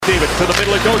McDavid to the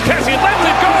middle. It goes. Kassian lets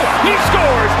it go. He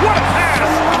scores. What a pass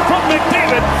from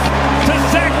McDavid to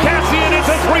Zack Kassian. It's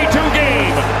a 3-2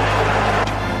 game.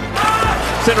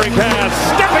 Centering pass.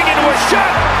 Stepping into a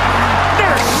shot.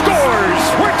 Nurse scores.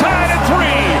 We're tied at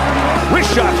 3.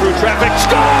 Wrist shot through traffic.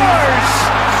 Scores.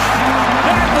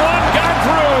 That one got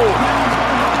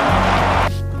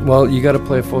through. Well, you got to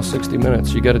play a full 60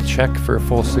 minutes. You got to check for a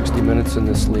full 60 minutes in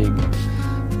this league.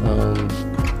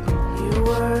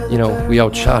 We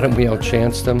outshot him, we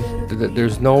outchanced him.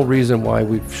 There's no reason why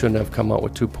we shouldn't have come out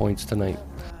with 2 points tonight.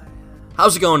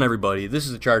 How's it going, everybody? This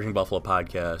is the Charging Buffalo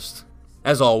podcast.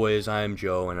 As always, I am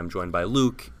Joe, and I'm joined by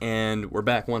Luke, and we're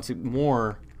back once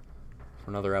more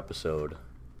for another episode.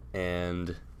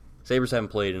 And Sabres haven't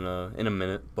played in a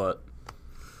minute, but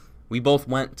we both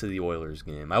went to the Oilers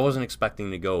game. I wasn't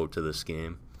expecting to go to this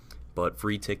game, but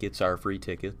free tickets are free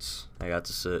tickets. I got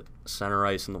to sit center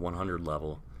ice in the 100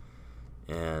 level.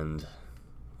 And,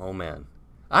 oh man.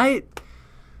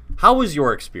 How was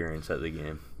your experience at the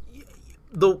game?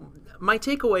 My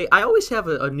takeaway, I always have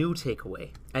a new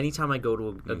takeaway anytime I go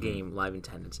to a game live in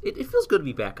attendance. It feels good to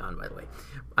be back on, by the way.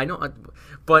 I know,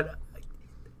 but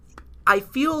I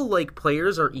feel like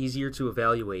players are easier to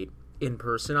evaluate in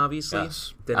person, obviously,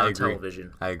 than on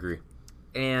television. I agree.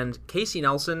 And Casey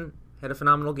Nelson had a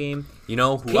phenomenal game. You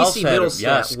know who Casey else had?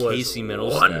 Yes, was Casey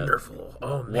Middlestat. Wonderful.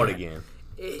 Oh man, what a game!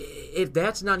 If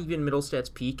that's not even Middlestat's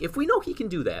peak, if we know he can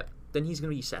do that, then he's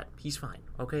going to be set. He's fine,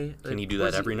 okay? Can he do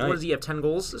that every night? What does he have, 10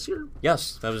 goals this year?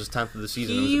 Yes, that was his 10th of the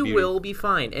season. He will be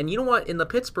fine. And you know what? In the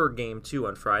Pittsburgh game, too,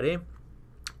 on Friday,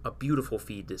 a beautiful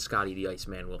feed to Scotty the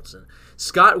Iceman Wilson.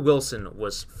 Scott Wilson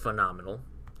was phenomenal.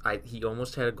 He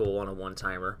almost had a goal on a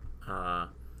one-timer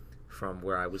from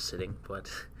where I was sitting, but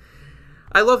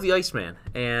I love the Iceman.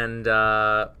 And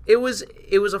it was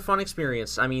a fun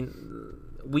experience. I mean,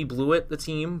 we blew it, the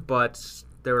team, but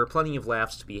there were plenty of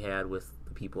laughs to be had with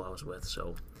the people I was with.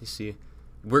 So you see,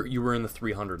 you were in the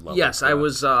 300 level. Yes, I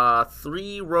was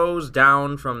 3 rows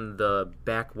down from the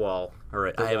back wall. All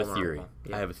right, I have a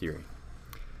theory.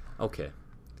 Okay,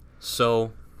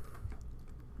 so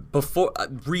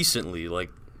recently,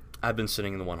 I've been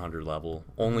sitting in the 100 level,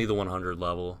 only the 100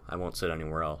 level. I won't sit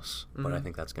anywhere else, but I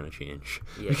think that's going to change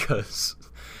because.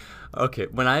 Okay,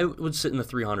 when I would sit in the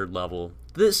 300 level,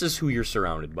 this is who you're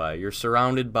surrounded by. You're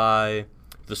surrounded by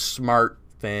the smart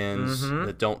fans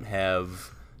that don't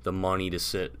have the money to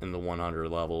sit in the 100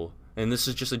 level. And this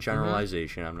is just a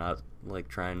generalization. I'm not,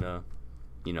 trying to,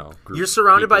 group you're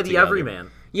surrounded by the together.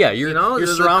 Everyman. Yeah, you're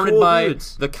surrounded by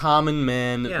dudes. the common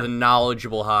man, the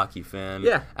knowledgeable hockey fan.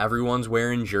 Yeah. Everyone's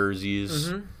wearing jerseys.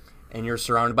 And you're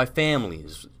surrounded by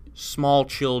families. Small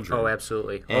children. Oh,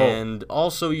 absolutely. And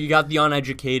also you got the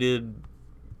uneducated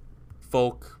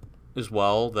folk as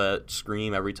well that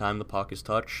scream every time the puck is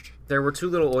touched. There were 2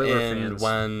 little Oiler fans. And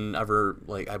whenever,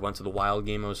 I went to the Wild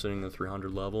game, I was sitting in the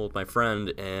 300 level with my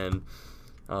friend, and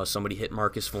somebody hit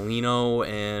Marcus Foligno,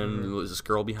 and this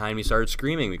girl behind me started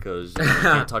screaming because you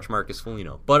can't touch Marcus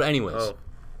Foligno. But anyways,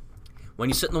 when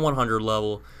you sit in the 100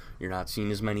 level, you're not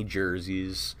seeing as many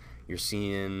jerseys. You're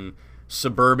seeing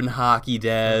suburban hockey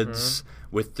dads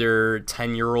with their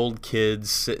 10-year-old kids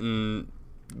sitting.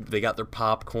 They got their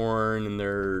popcorn and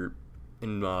their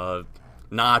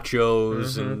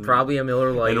nachos and probably a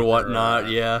Miller Lite and whatnot.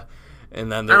 Yeah,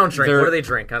 and then I don't drink. What do they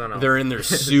drink? I don't know. They're in their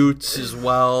suits as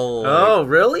well. Oh,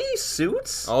 really?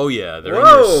 Suits? Oh yeah, they're in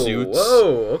their suits.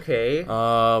 Whoa. Okay.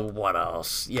 What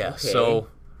else? Yeah. Okay. So,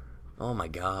 oh my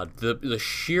God, the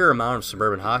sheer amount of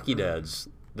suburban hockey dads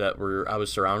that I was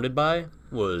surrounded by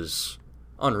was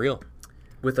unreal.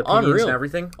 With opinions and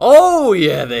everything? Oh,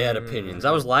 yeah, they had opinions.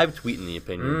 I was live tweeting the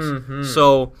opinions.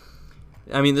 So,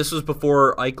 I mean, this was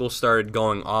before Eichel started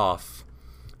going off.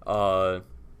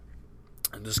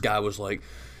 This guy was like,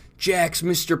 Jack's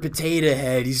Mr. Potato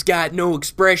Head. He's got no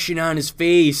expression on his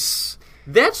face.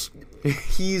 That's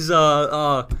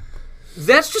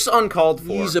just uncalled for.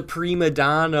 He's a prima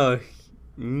donna.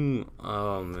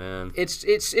 Oh, man. It's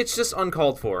just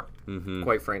uncalled for,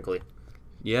 quite frankly.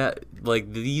 Yeah,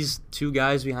 these 2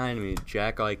 guys behind me,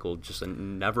 Jack Eichel, just a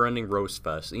never-ending roast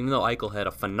fest. Even though Eichel had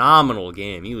a phenomenal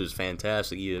game, he was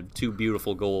fantastic. He had 2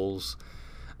 beautiful goals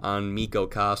on Mikko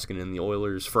Koskinen, the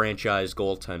Oilers' franchise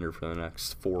goaltender for the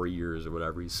next 4 years or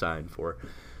whatever he signed for.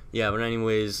 Yeah, but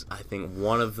anyways, I think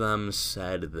one of them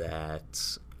said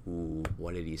that.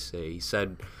 What did he say? He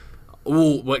said,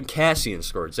 when Kassian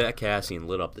scored, Zack Kassian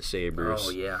lit up the Sabres.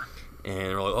 Oh yeah,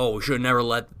 and we're like, we should have never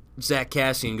let Zack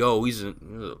Kassian go. He's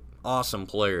an awesome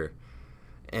player.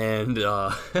 And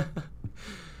and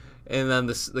then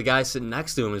the guy sitting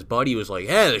next to him, his buddy, was like,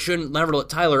 hey, they shouldn't never let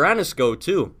Tyler Ennis go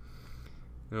too.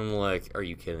 And I'm like, are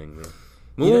you kidding me?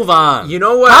 Move on. You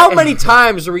know what? How many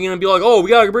times are we going to be like, oh, we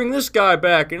got to bring this guy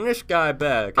back and this guy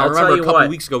back? I I'll remember tell a you couple what.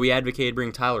 weeks ago we advocated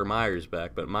bring Tyler Myers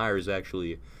back, but Myers is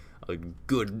actually a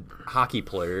good hockey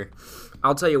player.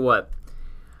 I'll tell you what.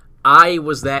 I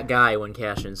was that guy when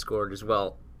Cashin scored as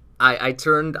well. I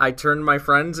turned to my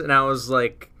friends and I was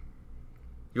like,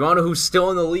 you want to know who's still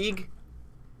in the league?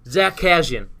 Zach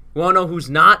Cashin. You want to know who's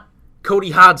not?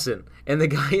 Cody Hodgson. And the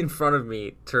guy in front of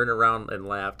me turned around and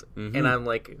laughed. Mm-hmm. And I'm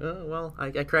like, oh, well,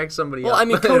 I cracked somebody up. Well, I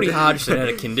mean, Cody Hodgson had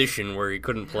a condition where he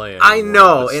couldn't play anymore. I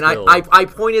know, and still, I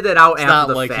pointed that out it's after not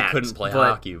the like fact. he couldn't play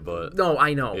hockey, but... No,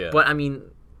 I know. Yeah. But, I mean,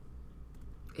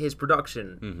 his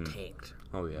production tanked.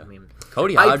 Oh, yeah. I mean,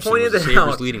 Cody I Hodgson pointed was the it out.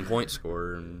 Sabres' leading point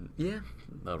scorer in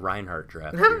the Reinhardt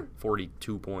draft.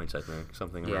 42 points, I think,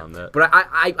 something around that. But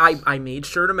I made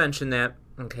sure to mention that.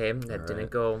 Okay, that didn't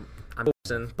go.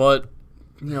 But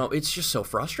you know, it's just so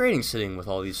frustrating sitting with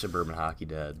all these suburban hockey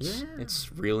dads. Yeah.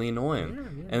 It's really annoying.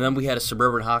 Yeah. And then we had a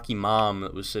suburban hockey mom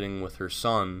that was sitting with her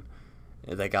son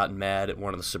that got mad at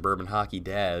one of the suburban hockey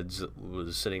dads that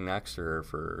was sitting next to her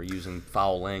for using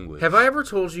foul language. Have I ever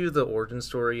told you the origin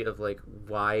story of like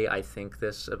why I think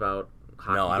this about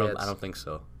hockey No, dads? I don't think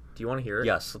so. Do you want to hear it?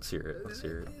 Yes, let's hear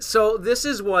it. So this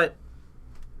is what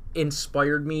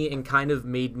inspired me and kind of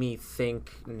made me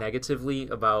think negatively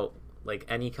about like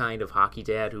any kind of hockey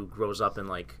dad who grows up in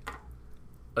like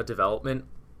a development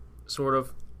sort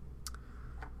of.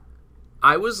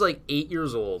 I was like 8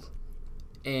 years old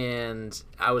and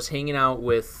I was hanging out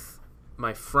with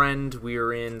my friend. We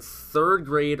were in third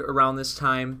grade around this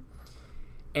time.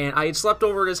 And I had slept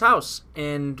over at his house,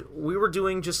 and we were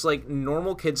doing just, like,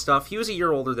 normal kid stuff. He was a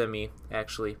year older than me,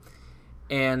 actually.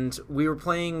 And we were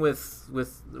playing with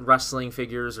wrestling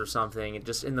figures or something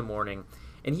just in the morning.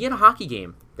 And he had a hockey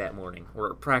game that morning,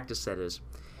 or practice, that is.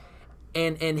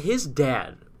 And his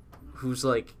dad, who's,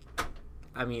 like,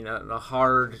 I mean, a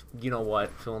hard,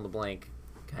 you-know-what, fill-in-the-blank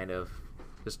kind of,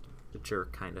 just a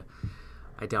jerk, kind of.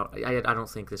 I don't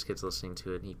think this kid's listening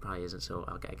to it, and he probably isn't, so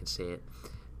I can say it.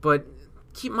 But...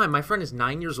 keep in mind, my friend is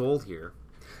 9 years old here,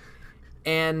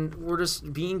 and we're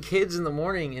just being kids in the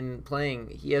morning and playing.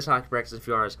 He has hockey practice in a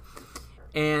few hours,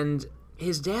 and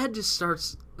his dad just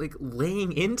starts, like,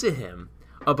 laying into him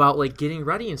about, like, getting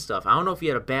ready and stuff. I don't know if he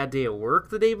had a bad day at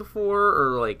work the day before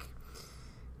or, like,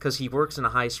 because he works in a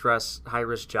high-stress,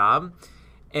 high-risk job,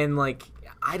 and, like,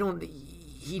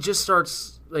 he just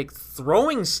starts, like,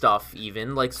 throwing stuff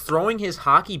even, like, throwing his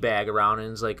hockey bag around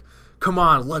and is like, come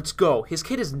on, let's go. His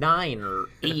kid is 9 or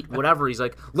 8, whatever. He's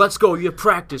like, let's go. You have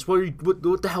practice. What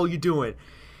the hell are you doing?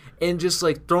 And just,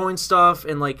 like, throwing stuff.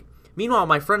 And, like, meanwhile,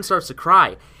 my friend starts to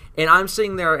cry. And I'm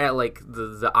sitting there at, like,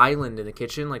 the island in the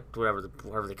kitchen, like, whatever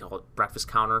they call it, breakfast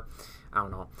counter. I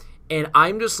don't know. And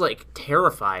I'm just, like,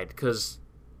 terrified because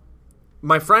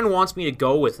my friend wants me to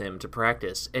go with him to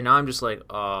practice. And I'm just like,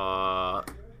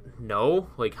 no.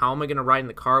 Like, how am I going to ride in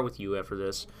the car with you after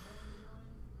this?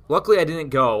 Luckily, I didn't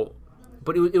go.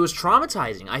 But it was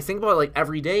traumatizing. I think about it, like,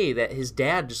 every day that his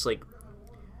dad just, like...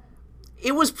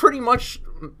 It was pretty much,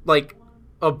 like,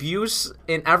 abuse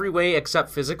in every way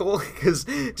except physical. Because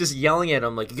just yelling at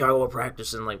him, like, you gotta go to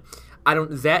practice. And, like,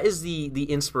 that is the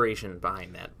inspiration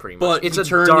behind that, pretty much. But he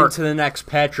turned into the next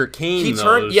Patrick Kane, He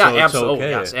turned... though, Yeah, so it's absolutely.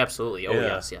 okay. Oh, yes, absolutely. Oh,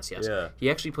 Yeah. yes. Yeah.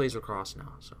 He actually plays lacrosse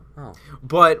now, so... Oh.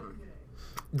 But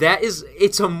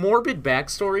it's a morbid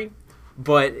backstory,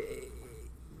 but...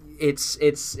 It's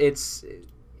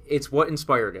what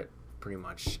inspired it, pretty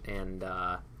much, and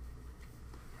I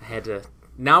had to.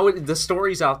 Now the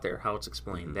story's out there, how it's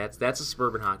explained. That's a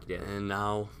suburban hockey dad, And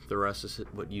now the rest is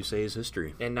what you say is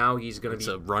history. and now he's gonna It's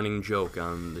be. a running joke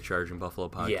on the Charging Buffalo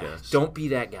podcast. Yeah, don't be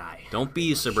that guy. Don't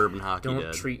be a suburban hockey Don't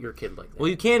dad. treat your kid like that. Well,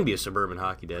 you can be a suburban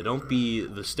hockey dad. Don't be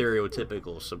the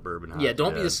stereotypical suburban hockey dad. yeah,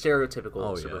 don't be the stereotypical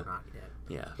Oh, suburban yeah. hockey dad.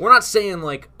 Yeah. We're not saying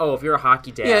like, oh, if you're a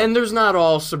hockey dad, Yeah, and there's not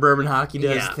all suburban hockey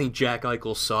dads Yeah. that think Jack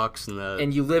Eichel sucks and that.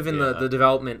 and you live in Yeah. the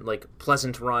development like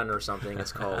Pleasant Run or something.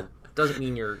 It's called. Doesn't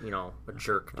mean you're a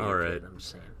jerk. Being All a right. kid, I'm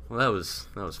just saying. Well, that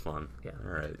was fun. Yeah.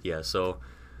 All right. Yeah. So,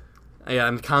 yeah,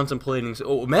 I'm contemplating.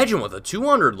 Oh, imagine what the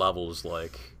 200 level is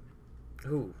like.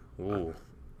 Ooh. Ooh.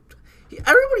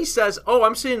 Everybody says, "Oh,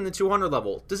 I'm sitting in the 200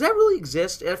 level." Does that really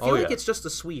exist? I feel Oh, like yeah. it's just the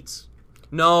suites.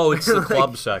 No, it's the Like-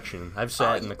 club section. I've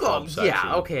sat in the club section.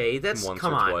 Yeah, okay, that's once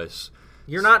come or on. twice.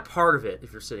 You're not part of it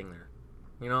if you're sitting there.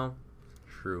 You know,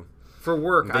 True. for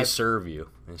work, They serve you.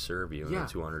 They serve you in Yeah.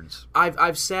 the 200s.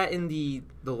 I've sat in the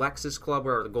Lexus Club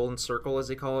or the Golden Circle as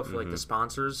they call it for like the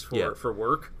sponsors for Mm-hmm. Yeah. for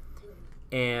work,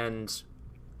 and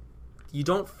you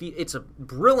don't feel it's a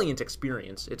brilliant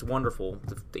experience. It's wonderful,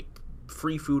 the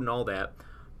free food and all that,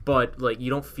 but like you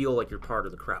don't feel like you're part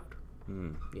of the crowd.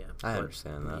 Yeah, I but-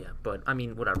 understand that. Yeah, but I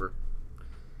mean, whatever.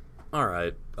 All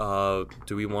right.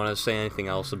 Do we want to say anything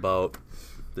else about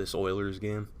this Oilers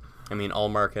game? I mean,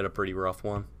 Allmark had a pretty rough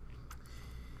one.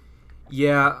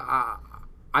 Yeah,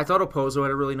 I thought Oposo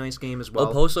had a really nice game as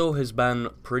well. Oposo has been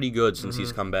pretty good since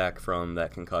he's come back from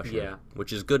that concussion, Yeah.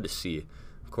 which is good to see.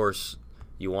 Of course,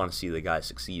 you want to see the guy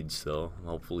succeed still.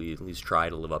 Hopefully, at least try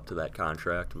to live up to that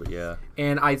contract, but yeah.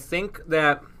 And I think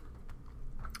that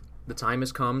the time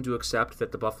has come to accept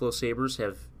that the Buffalo Sabres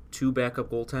have 2 backup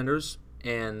goaltenders,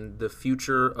 and the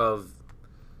future of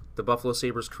the Buffalo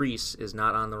Sabres crease is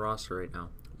not on the roster right now.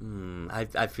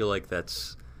 I feel like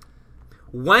that's...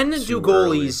 When do Too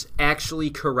goalies actually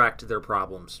correct their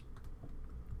problems?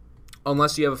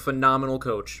 Unless you have a phenomenal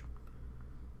coach,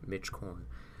 Mitch Korn.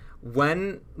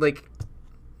 When,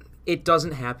 it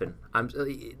doesn't happen.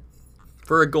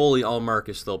 For a goalie, Allmark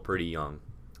is still pretty young.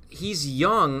 He's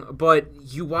young, but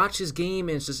you watch his game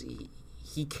and it's just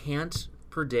he can't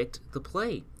predict the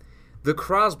play. The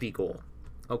Crosby goal,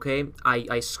 okay?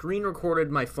 I screen recorded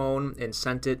my phone and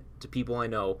sent it to people I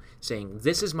know saying,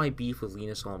 this is my beef with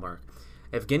Linus Allmark.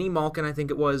 Evgeny Malkin, I think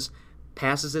it was,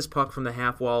 passes this puck from the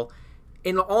half wall,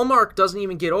 and Allmark doesn't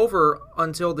even get over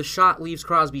until the shot leaves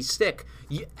Crosby's stick.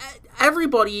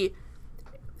 Everybody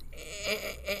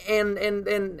and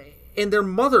their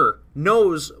mother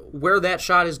knows where that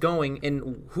shot is going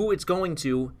and who it's going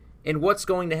to and what's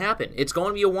going to happen. It's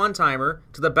going to be a one-timer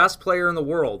to the best player in the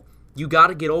world. You got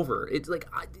to get over. It's like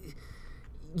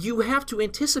you have to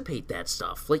anticipate that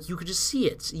stuff. Like, you could just see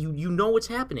it. You know what's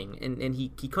happening, and he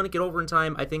couldn't get over in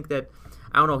time. I think that,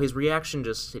 I don't know, his reaction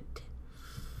just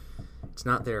it's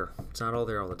not there. It's not all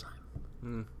there all the time.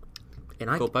 And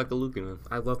Ukko-Pekka Luukkonen.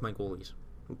 I love my goalies.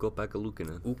 Ukko-Pekka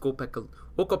Luukkonen. Ukko-Pekka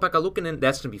Luukkonen.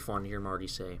 That's gonna be fun to hear Marty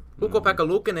say. Ukko-Pekka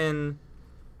Luukkonen.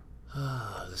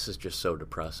 This is just so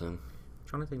depressing.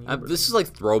 Trying to think. This is like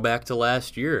throwback to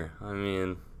last year. I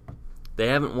mean, they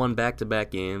haven't won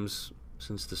back-to-back games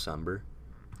since December.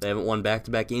 They haven't won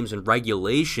back-to-back games in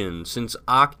regulation since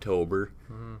October.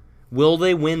 Will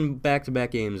they win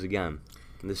back-to-back games again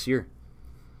this year?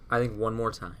 I think one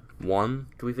more time. One.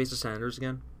 Can we face the Senators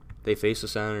again? They face the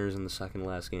Senators in the second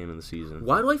last game of the season.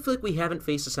 Why do I feel like we haven't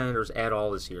faced the Senators at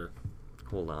all this year?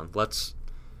 Hold on. Let's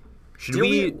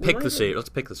pick the Sabres? Let's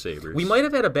pick the Sabres. We might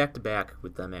have had a back-to-back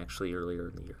with them actually earlier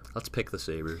in the year. Let's pick the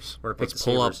Sabres. We're gonna pick Let's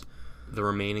the pull Sabres. up the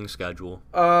remaining schedule.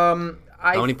 How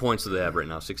How many points do they have right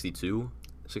now? 62?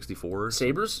 64?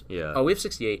 Sabres? Yeah. Oh, we have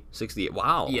 68. 68.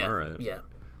 Wow. Yeah. All right. Yeah.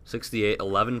 68,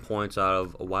 11 points out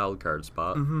of a wild card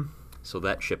spot. So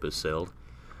that ship has sailed.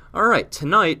 All right,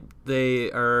 tonight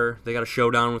they got a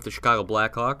showdown with the Chicago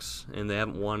Blackhawks, and they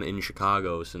haven't won in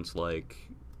Chicago since like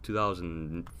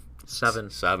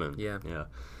 2007. Yeah.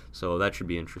 So that should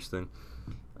be interesting.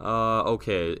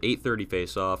 Okay, 8:30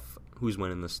 face-off. Who's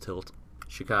winning this tilt?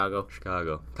 Chicago.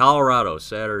 Colorado,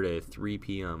 Saturday, 3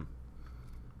 p.m.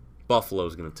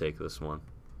 Buffalo's gonna take this one.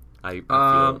 I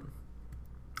feel it.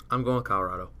 I'm going with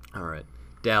Colorado. All right,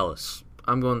 Dallas,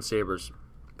 I'm going Sabres.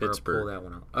 Pittsburgh. Pull that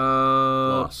one out.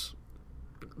 Loss.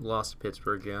 Lost to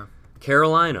Pittsburgh, yeah.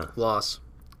 Carolina, Loss.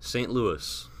 St.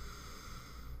 Louis,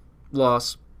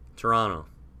 Loss. Toronto.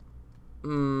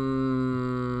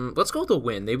 Let's go with a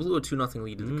win. They blew a 2-0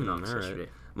 lead to the Canucks all right.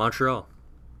 yesterday. Montreal.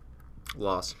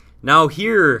 Loss. Now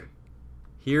here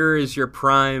is your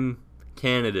prime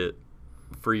candidate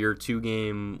for your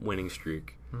 2-game winning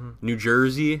streak. New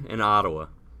Jersey and Ottawa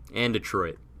and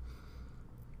Detroit.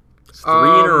 It's 3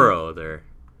 in a row there.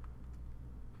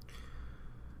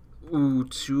 Ooh,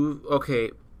 2.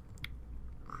 Okay.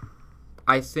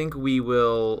 I think we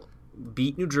will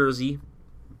beat New Jersey,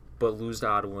 but lose to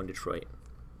Ottawa and Detroit.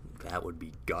 That would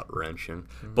be gut-wrenching.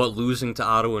 But losing to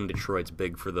Ottawa and Detroit's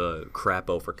big for the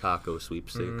Crapo for Kako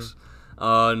sweepstakes.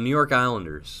 New York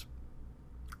Islanders.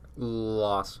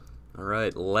 Loss. All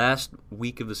right, last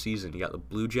week of the season, you got the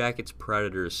Blue Jackets,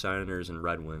 Predators, Senators, and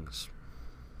Red Wings.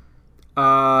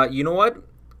 You know what?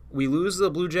 We lose the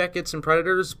Blue Jackets and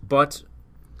Predators, but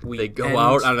They go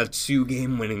out on a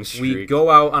 2-game winning streak. We go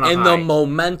out on a and high. the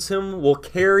momentum will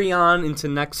carry on into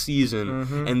next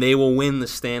season, and they will win the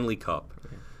Stanley Cup.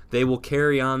 They will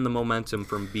carry on the momentum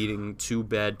from beating 2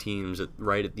 bad teams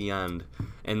right at the end,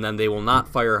 and then they will not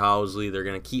fire Housley. They're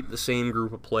going to keep the same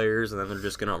group of players, and then they're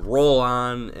just going to roll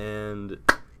on, and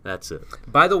that's it.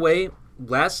 By the way,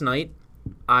 last night,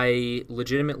 I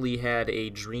legitimately had a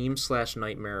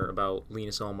dream/nightmare about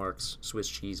Linus Ullmark's Swiss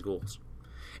cheese goals.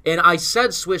 And I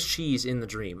said Swiss cheese in the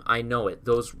dream. I know it.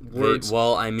 Those words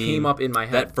came up in my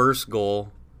head. That first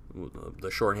goal,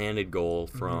 the shorthanded goal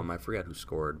from, I forget who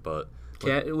scored, but...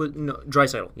 It was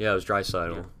Draisaitl. Yeah, it was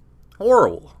Draisaitl. Yeah.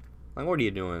 Horrible. Like, what are you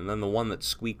doing? And then the one that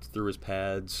squeaked through his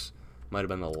pads might have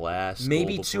been the last.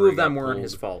 Maybe goal two before of he got them weren't pulled.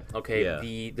 his fault. Okay, Yeah.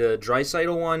 the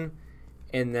Draisaitl one,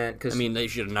 and then because I mean, they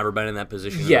should have never been in that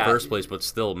position Yeah. in the first place, but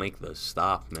still make the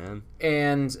stop, man.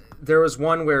 and there was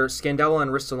one where Scandella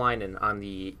and Ristolainen on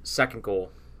the second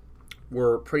goal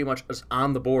were pretty much just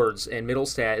on the boards, and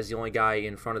Middlestat is the only guy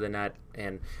in front of the net,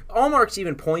 and Allmark's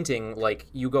even pointing like,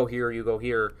 you go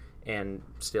here, and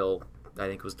still, I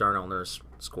think it was Darnell Nurse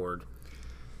scored.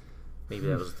 Maybe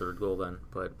that was the third goal then,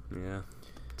 but Yeah,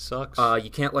 it sucks. you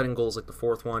can't let in goals like the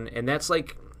fourth one, and that's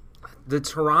like the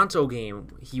Toronto game.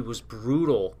 He was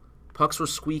brutal. Pucks were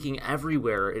squeaking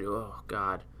everywhere. Oh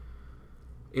God,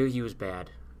 he was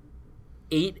bad.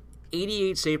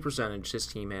 88 save percentage this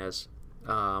team has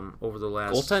over the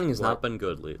last. Goaltending has what? not been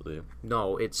good lately.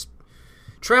 No, it's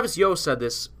Travis Yost said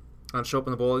this on Show Up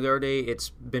in the Bowl the other day. It's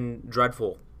been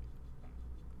dreadful.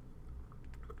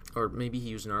 Or maybe he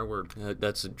used our word.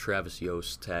 That's a Travis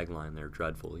Yost tagline there,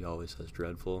 dreadful. He always says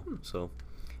dreadful, so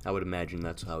I would imagine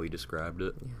that's how he described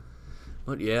it. Yeah.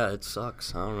 But yeah, it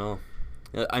sucks. I don't know.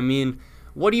 I mean,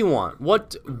 what do you want?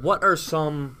 What are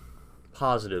some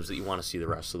positives that you want to see the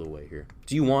rest of the way here?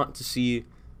 Do you want to see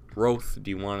growth? Do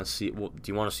you want to see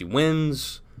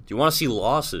wins? Do you want to see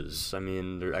losses? I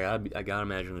mean, I gotta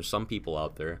imagine there's some people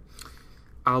out there.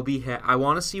 I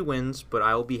want to see wins, but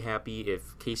I will be happy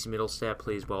if Casey Middlestat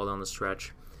plays well down the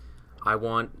stretch. I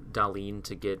want Dahlin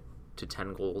to get to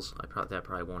 10 goals. That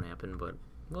probably won't happen, but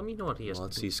let me know what he has. Well,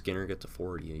 let's to see Skinner get to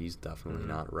 40. He's definitely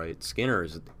not right. Skinner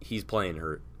he's playing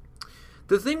hurt.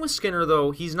 The thing with Skinner, though,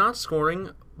 he's not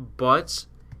scoring, but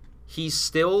he's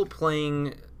still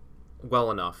playing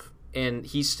well enough, and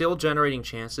he's still generating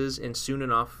chances, and soon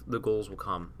enough the goals will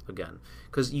come again.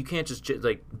 Because you can't just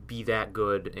be that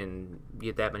good and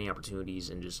get that many opportunities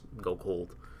and just go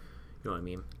cold. You know what I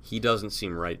mean? He doesn't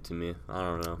seem right to me. I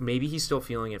don't know. Maybe he's still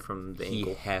feeling it from the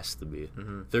ankle. He has to be.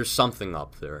 There's something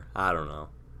up there. I don't know.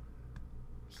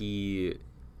 He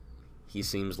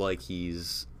seems like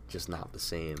he's just not the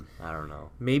same. I don't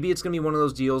know. Maybe it's going to be one of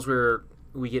those deals where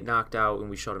we get knocked out and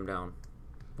we shut him down.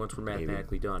 Once we're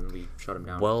mathematically done, we shut him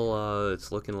down. Well,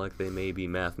 it's looking like they may be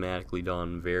mathematically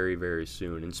done very, very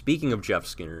soon. And speaking of Jeff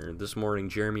Skinner, this morning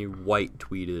Jeremy White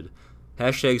tweeted,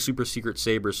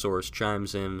 #SuperSecretSaberSource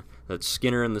chimes in that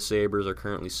Skinner and the Sabres are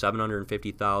currently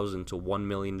 $750,000 to $1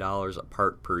 million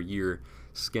apart per year.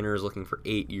 Skinner is looking for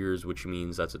 8 years, which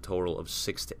means that's a total of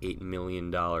 $6 to $8 million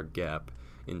gap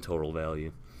in total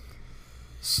value.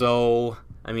 So,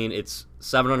 I mean, it's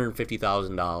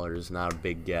 $750,000, not a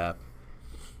big gap.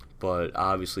 But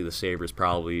obviously the Sabres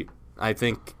probably... I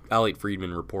think Elliot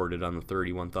Friedman reported on the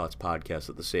 31 Thoughts podcast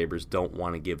that the Sabres don't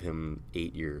want to give him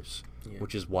 8 years,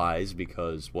 which is wise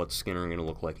because what's Skinner going to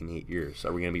look like in 8 years?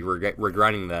 Are we going to be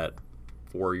regretting that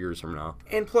 4 years from now?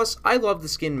 And plus, I love the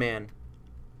Skin Man.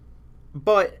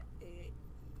 But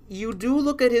you do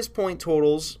look at his point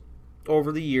totals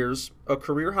over the years, a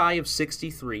career high of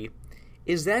 63.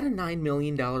 Is that a $9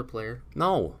 million player?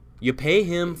 No. You pay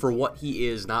him for what he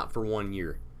is, not for 1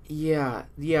 year. Yeah,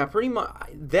 pretty much.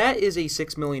 That is a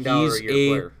 $6 million He's a year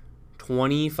player.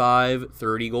 25,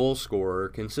 30 goal scorer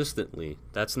consistently.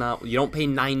 That's not... You don't pay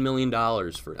 $9 million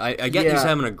for... I get he's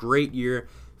having a great year.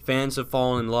 Fans have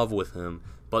fallen in love with him.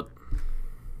 But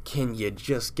can you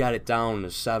just get it down to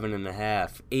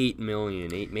 7.5, 8 million,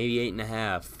 maybe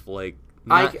 8.5? Like...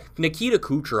 Nikita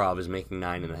Kucherov is making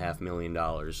 $9.5 million.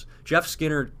 Jeff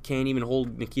Skinner can't even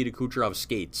hold Nikita Kucherov's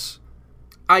skates.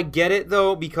 I get it,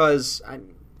 though, because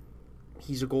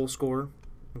he's a goal scorer,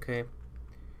 okay?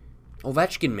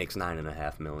 Ovechkin makes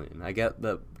 $9.5 million. I get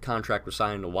the contract was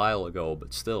signed a while ago,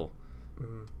 but still.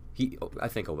 I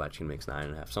think Ovechkin makes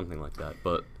 9.5, something like that.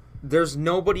 But there's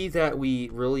nobody that we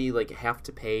really have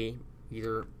to pay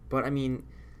either. But, I mean...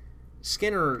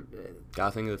 Skinner,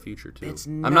 gotta think of the future too.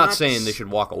 not I'm not saying they should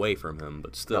walk away from him,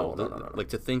 but still, No. like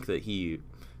to think that he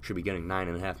should be getting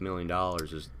 $9.5 million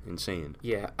is insane.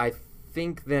 Yeah, I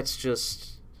think that's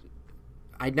just.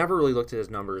 I never really looked at his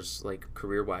numbers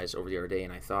career wise over the other day,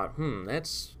 and I thought,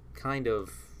 that's kind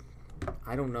of.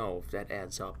 I don't know if that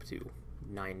adds up to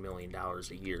 $9 million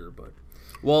a year, but.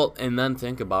 Well, and then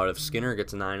think about if Skinner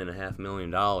gets $9.5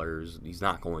 million, he's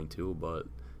not going to, but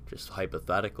just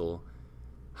hypothetical.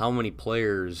 How many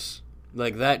players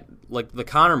like that? Like the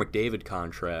Connor McDavid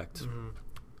contract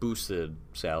boosted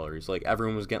salaries. Like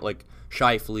everyone was getting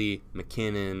Scheifele,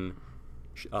 McKinnon,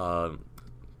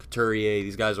 Couturier.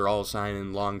 These guys are all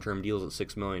signing long-term deals at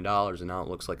 $6 million, and now it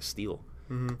looks like a steal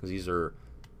because these are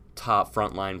top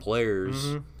frontline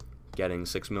players getting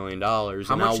 $6 million.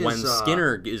 And now when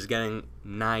Skinner is getting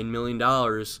 $9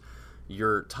 million,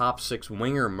 your top 6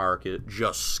 winger market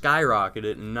just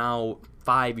skyrocketed, and now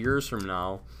 5 years from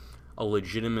now, a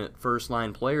legitimate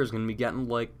first-line player is going to be getting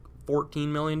like $14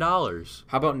 million.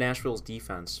 How about Nashville's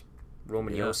defense?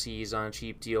 Roman Yossi's on a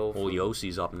cheap deal. Well,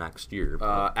 Yossi's up next year.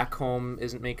 Ekholm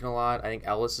isn't making a lot. I think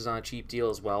Ellis is on a cheap deal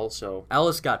as well. So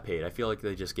Ellis got paid. I feel like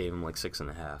they just gave him like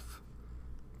 6.5.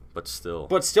 But still.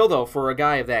 But still, though, for a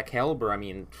guy of that caliber, I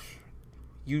mean,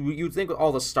 you'd think with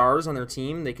all the stars on their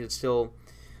team, they could still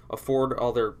afford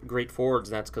all their great forwards,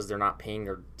 and that's because they're not paying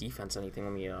their defense anything.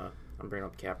 Let me, I'm bringing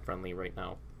up Cap Friendly right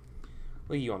now.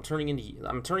 Look at you. I'm turning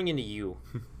into you.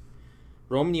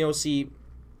 Roman Josi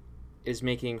is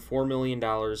making $4 million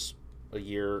a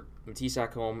year. Matisse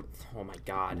Ekholm, oh my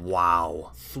God.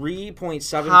 Wow.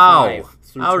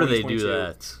 3.75. How do they do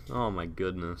that? Oh my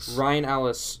goodness. Ryan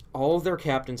Ellis, all of their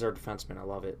captains are defensemen. I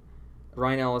love it.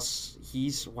 Ryan Ellis,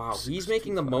 he's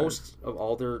making the most of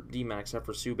all their D-men except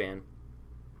for Subban.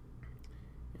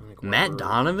 Matt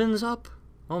Donovan's up?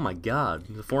 Oh my God.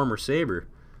 The former Sabre.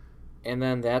 And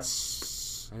then I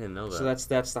didn't know that. So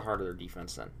that's the heart of their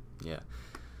defense then. Yeah.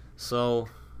 So,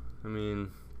 I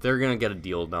mean, they're going to get a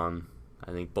deal done. I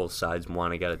think both sides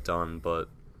want to get it done, but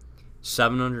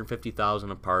 $750,000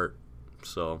 apart,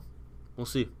 so we'll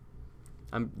see.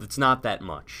 It's not that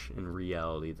much in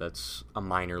reality. That's a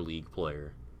minor league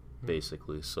player,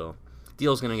 basically. So,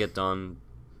 deal's going to get done.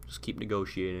 Just keep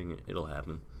negotiating. It'll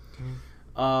happen.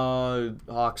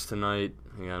 Hawks tonight.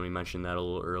 We mentioned that a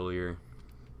little earlier.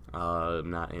 I'm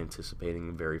not anticipating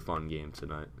a very fun game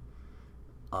tonight.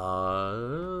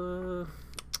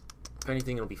 If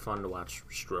anything, it'll be fun to watch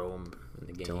Strome in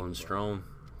the game. Dylan Strome.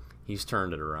 He's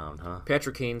turned it around, huh?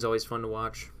 Patrick Kane's always fun to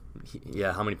watch.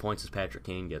 Yeah, how many points does Patrick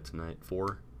Kane get tonight?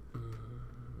 4?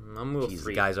 I'm going to Jeez,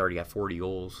 3. The guy's already got 40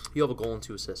 goals. He'll have a goal and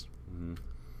 2 assists. Mm-hmm.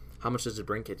 How much does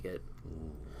DeBrincat get?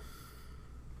 Ooh.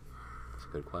 That's a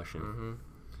good question.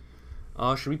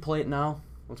 Mm-hmm. Should we play it now?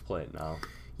 Let's play it now.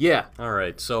 Yeah. All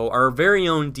right, so our very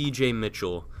own DJ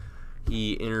Mitchell,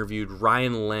 he interviewed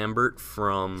Ryan Lambert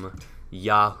from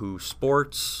Yahoo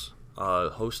Sports,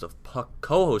 co-host of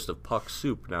Puck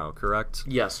Soup now, correct?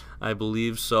 Yes. I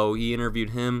believe so. He interviewed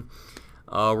him.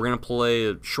 We're going to play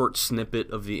a short snippet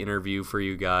of the interview for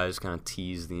you guys, kind of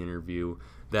tease the interview.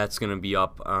 That's going to be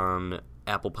up on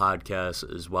Apple Podcasts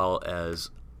as well as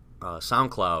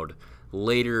SoundCloud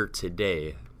later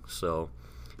today. So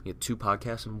you get 2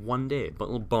 podcasts in one day, but a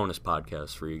little bonus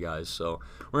podcast for you guys. So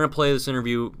we're going to play this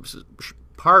interview,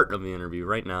 part of the interview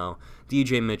right now.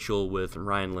 DJ Mitchell with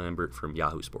Ryan Lambert from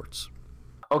Yahoo Sports.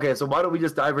 Okay, so why don't we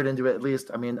just dive right into it at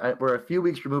least? I mean, we're a few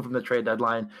weeks removed from the trade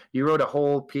deadline. You wrote a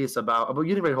whole piece about, well,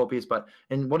 you didn't write a whole piece, but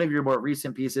in one of your more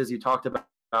recent pieces, you talked about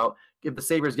if the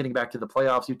Sabres getting back to the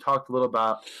playoffs. You talked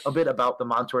a bit about the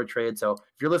Montour trade. So if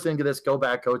you're listening to this, go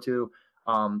to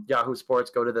Yahoo Sports,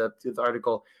 go to the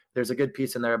article. There's a good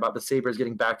piece in there about the Sabres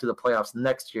getting back to the playoffs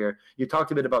next year. You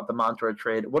talked a bit about the Montour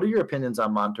trade. What are your opinions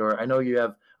on Montour? I know you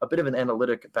have a bit of an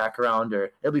analytic background,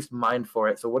 or at least mind for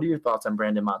it. So what are your thoughts on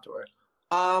Brandon Montour?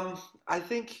 I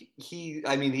think he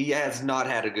has not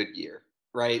had a good year,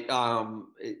 right?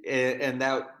 And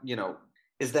that,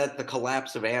 is that the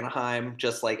collapse of Anaheim,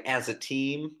 just like as a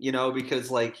team, because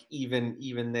like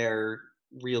even their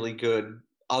really good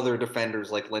other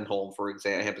defenders like Lindholm, for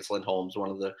example, Hampus Lindholm's one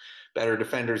of the better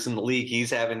defenders in the league.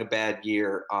 He's having a bad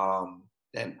year.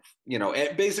 And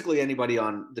basically anybody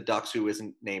on the Ducks who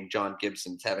isn't named John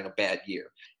Gibson's having a bad year.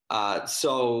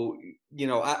 So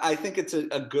I think it's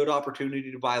a good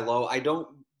opportunity to buy low. I don't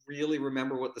really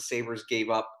remember what the Sabres gave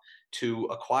up to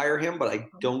acquire him, but I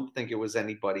don't think it was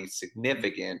anybody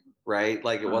significant, right?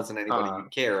 Like it wasn't anybody you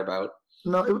care about.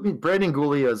 No, it would be Brandon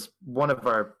Guhle is one of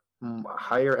our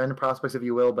higher end prospects, if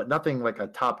you will, but nothing like a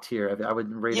top tier. I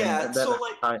would rate him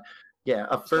that high. Yeah,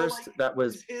 a first that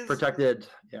was protected.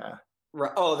 Yeah.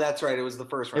 Right. Oh, that's right. It was the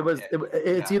first round.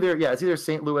 It's either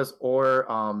St. Louis or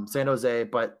San Jose,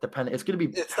 but depending, it's going to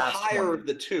be. It's the higher 20. of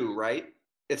the two, right?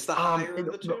 It's the higher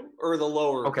of the two, or the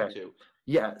lower of the two.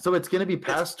 Yeah, so it's going to be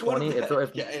past 20.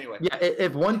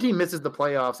 If one team misses the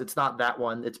playoffs, it's not that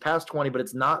one. It's past 20, but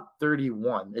it's not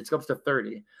 31. It's up to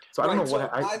 30. So I don't know what.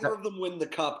 Either of them win the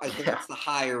cup. I think it's the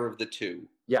higher of the two.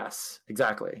 Yes,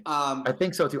 exactly. I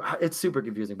think so too. It's super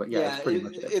confusing, but it's pretty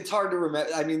much it. It's hard to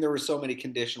remember. I mean, there were so many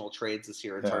conditional trades this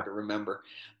year. It's hard to remember.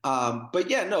 But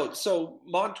yeah, no. So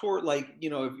Montour, like,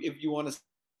 if you want to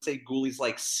say Guhle's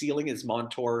like ceiling is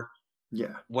Montour.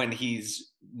 Yeah. When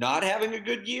he's not having a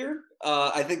good year,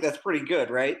 I think that's pretty good,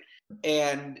 right?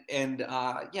 And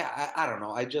I don't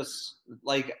know. I just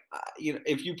like,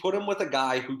 if you put him with a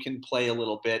guy who can play a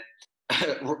little bit,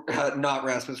 not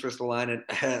Rasmus Ristolainen.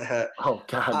 Oh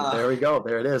God, there we go.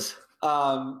 There it is.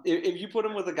 If you put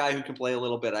him with a guy who can play a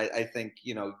little bit, I think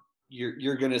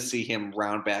you're going to see him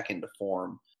round back into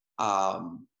form.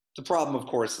 The problem, of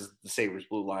course, is the Sabres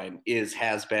blue line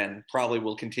has been, probably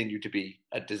will continue to be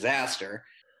a disaster.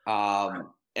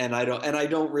 And I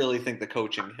don't really think the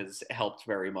coaching has helped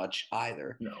very much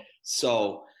either. No.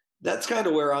 So that's kind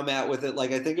of where I'm at with it.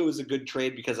 Like, I think it was a good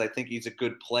trade because I think he's a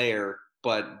good player,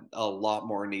 but a lot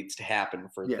more needs to happen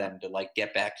for them to like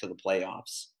get back to the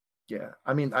playoffs. Yeah.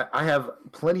 I mean, I have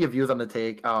plenty of views on the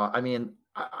take. I mean,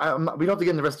 we don't have to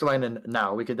get in the rest of the line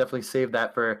now. We could definitely save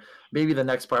that for maybe the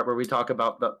next part where we talk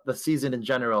about the season in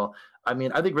general. I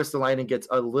mean, I think Ristolainen gets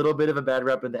a little bit of a bad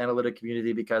rep in the analytic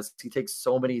community because he takes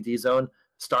so many D-zone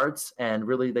starts, and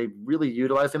they really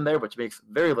utilize him there, which makes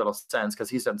very little sense because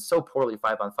he's done so poorly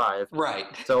 5-on-5. Right.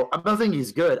 So I'm not saying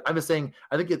he's good. I'm just saying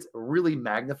I think it's really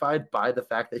magnified by the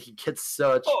fact that he gets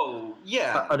such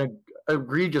an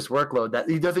egregious workload that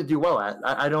he doesn't do well at.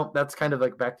 I don't. That's kind of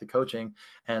like back to coaching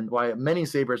and why many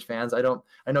Sabres fans. I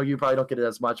know you probably don't get it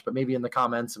as much, but maybe in the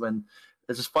comments when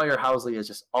it's just Fire Housley is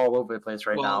just all over the place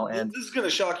right now. And this is going to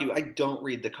shock you. I don't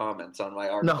read the comments on my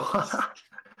articles. No.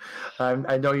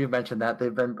 I know you've mentioned that.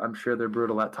 I'm sure they're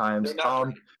brutal at times.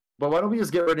 But why don't we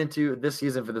just get right into this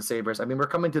season for the Sabres? I mean, we're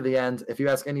coming to the end. If you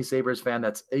ask any Sabres fan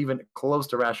that's even close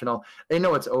to rational, they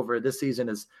know it's over. This season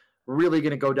is really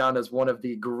going to go down as one of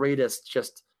the greatest,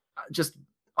 just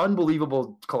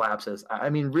unbelievable collapses. I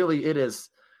mean, really, it is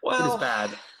bad.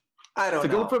 I don't know. To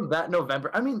go from that November,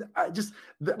 I mean, it's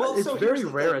very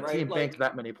rare a team banked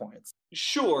that many points.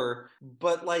 Sure,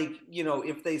 but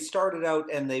if they started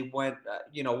out and they went,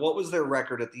 what was their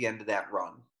record at the end of that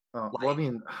run? I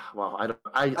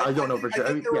don't know for sure. I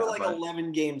think there were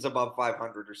 11 games above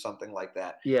 500 or something like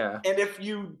that. Yeah. And if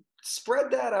you spread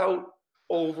that out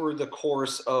over the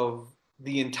course of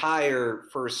the entire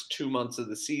first 2 months of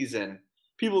the season,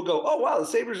 people go, "Oh wow, the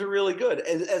Sabres are really good,"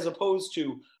 as opposed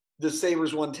to the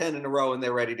Sabres won 10 in a row and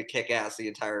they're ready to kick ass the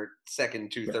entire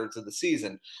second 2/3 of the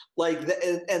season.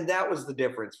 And that was the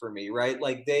difference for me, right?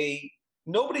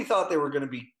 Nobody thought they were going to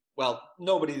be,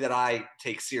 nobody that I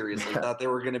take seriously thought they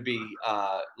were going to be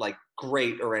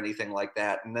great or anything like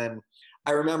that. And then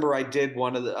I remember I did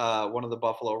one of the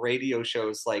Buffalo radio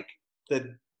shows,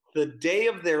 the day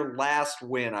of their last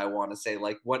win, I want to say,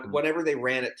 whenever they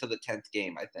ran it to the 10th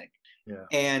game, I think. Yeah.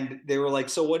 And they were like,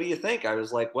 "So what do you think?" I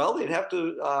was like, "Well, they'd have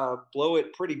to blow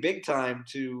it pretty big time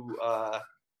to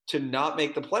not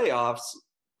make the playoffs."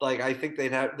 I think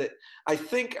they'd have that. I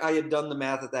think I had done the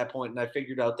math at that point, and I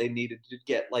figured out they needed to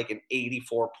get an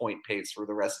 84-point pace for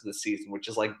the rest of the season, which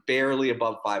is barely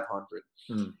above 500,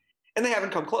 and they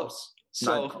haven't come close.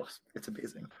 So not close. It's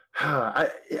amazing.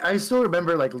 I still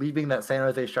remember leaving that San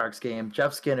Jose Sharks game,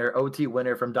 Jeff Skinner, OT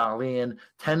winner from Dahlin,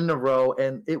 10 in a row,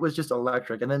 and it was just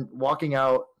electric. And then walking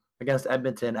out against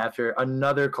Edmonton after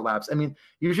another collapse. I mean,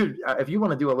 you should, if you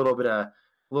want to do a little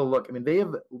look, I mean, they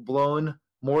have blown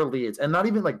more leads, and not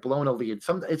even blown a lead.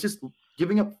 It's just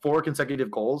giving up 4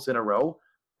 consecutive goals in a row,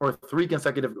 or 3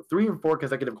 and 4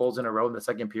 consecutive goals in a row in the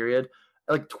second period.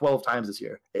 12 times this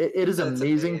year. It is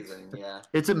amazing. Yeah.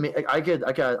 It's amazing.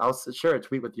 I'll share a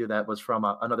tweet with you that was from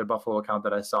another Buffalo account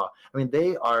that I saw. I mean,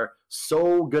 they are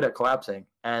so good at collapsing,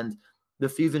 and the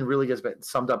season really has been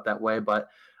summed up that way. But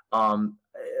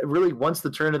really, once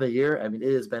the turn of the year, I mean,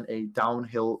 it has been a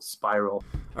downhill spiral.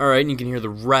 All right, and you can hear the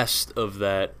rest of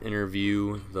that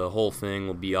interview. The whole thing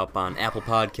will be up on Apple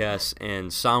Podcasts and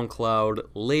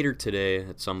SoundCloud later today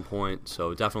at some point.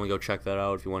 So definitely go check that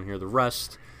out if you want to hear the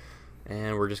rest.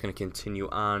 And we're just going to continue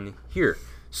on here.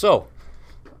 So,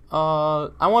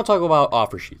 I want to talk about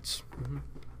offer sheets. Mm-hmm.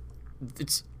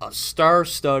 It's a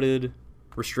star-studded,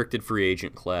 restricted free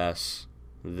agent class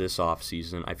this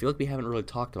offseason. I feel like we haven't really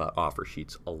talked about offer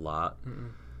sheets a lot. Mm-hmm.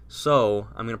 So,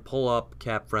 I'm going to pull up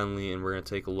Cap Friendly, and we're going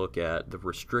to take a look at the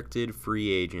restricted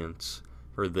free agents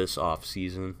for this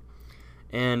offseason.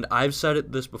 And I've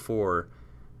said this before.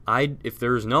 If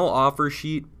there's no offer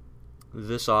sheet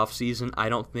this offseason, I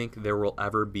don't think there will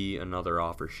ever be another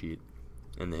offer sheet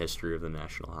in the history of the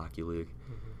National Hockey League.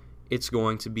 Mm-hmm. It's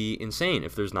going to be insane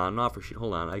if there's not an offer sheet.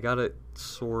 Hold on, I got to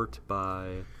sort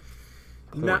by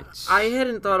points. Now, I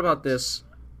hadn't thought about this,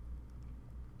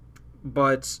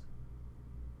 but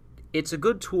it's a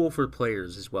good tool for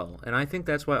players as well, and I think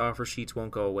that's why offer sheets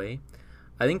won't go away.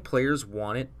 I think players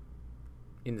want it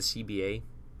in the CBA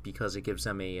because it gives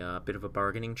them a bit of a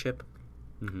bargaining chip,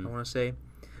 I want to say.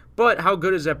 But how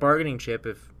good is that bargaining chip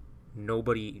if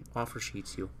nobody offer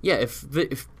sheets you? Yeah,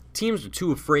 if teams are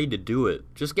too afraid to do it,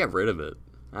 just get rid of it.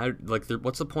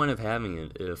 What's the point of having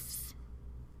it if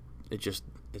it just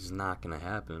is not going to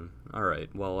happen? All right,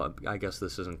 well, I guess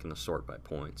this isn't going to sort by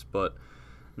points, but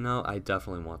no, I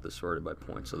definitely want this sorted by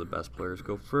points, so the best players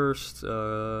go first.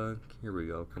 Here we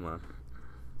go, come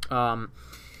on.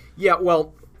 Yeah,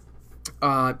 well,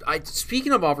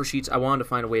 Speaking of offer sheets, I wanted to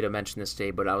find a way to mention this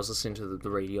today, but I was listening to the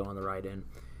radio on the ride in,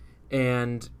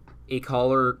 and a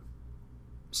caller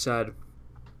said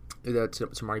that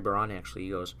to Marty Baron, actually. He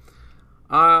goes,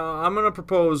 I'm going to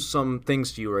propose some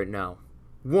things to you right now.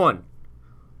 1,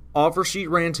 offer sheet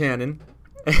Rantanen.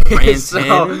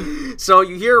 So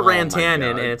you hear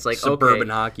Rantanen, and it's like, Suburban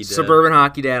okay, Hockey Dad. Suburban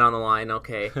Hockey Dad on the line,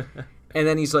 okay. And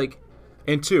then he's like,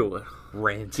 and 2,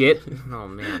 oh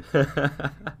man,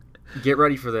 get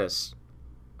ready for this,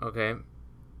 okay?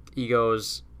 He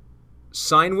goes,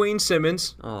 sign Wayne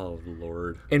Simmons. Oh,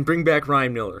 Lord. And bring back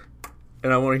Ryan Miller.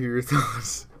 And I want to hear your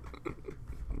thoughts.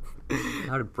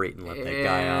 How did Brayton let that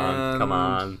guy on? Come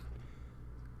on.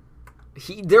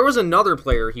 There was another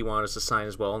player he wanted us to sign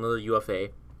as well, another UFA.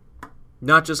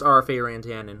 Not just RFA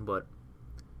Rantanen, but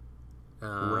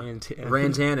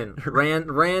Rantanen.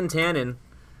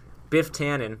 Biff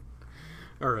Tannen.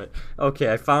 All right.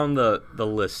 Okay, I found the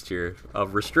list here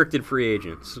of restricted free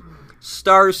agents.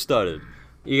 Star-studded.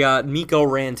 You got Mikko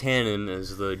Rantanen,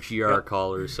 as the GR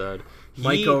caller said.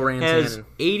 Mikko Rantanen has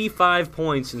 85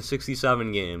 points in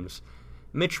 67 games.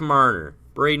 Mitch Marner,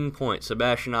 Braden Point,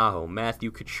 Sebastian Aho,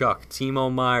 Matthew Tkachuk,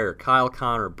 Timo Meier, Kyle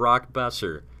Connor, Brock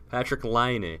Besser, Patrick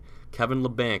Laine, Kevin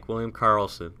LeBanc, William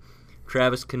Karlsson,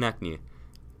 Travis Konechny,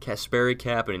 Kasperi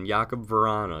Kapanen, Jakub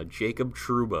Vrana, Jacob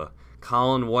Trouba,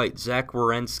 Colin White, Zach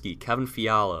Werenski, Kevin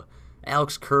Fiala,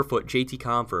 Alex Kerfoot, JT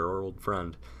Compher, our old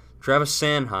friend, Travis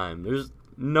Sanheim. There's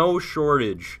no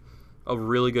shortage of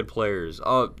really good players.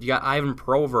 You got Ivan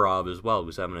Provorov as well,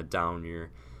 who's having a down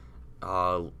year.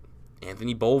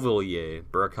 Anthony Beauvillier,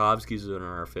 Burakovsky's in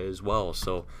RFA as well.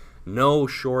 So no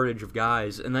shortage of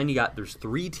guys. And then there's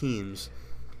 3 teams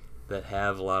that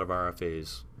have a lot of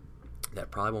RFAs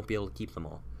that probably won't be able to keep them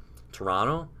all.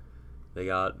 Toronto, they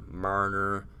got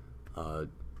Marner,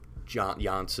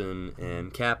 Johnson,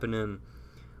 and Kapanen.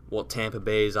 Well, Tampa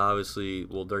Bay is obviously,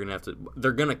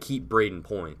 they're gonna keep Braden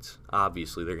Point.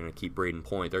 Obviously, they're gonna keep Braden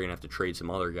Point. They're gonna have to trade some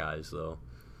other guys though.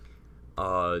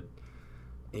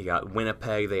 You got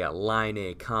Winnipeg. They got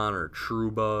Laine, Connor,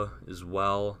 Trouba as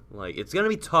well. Like, it's gonna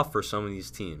be tough for some of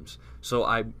these teams. So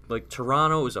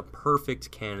Toronto is a perfect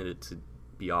candidate to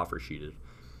be offer sheeted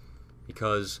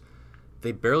because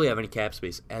they barely have any cap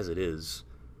space as it is.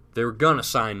 They're gonna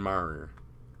sign Marner.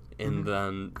 And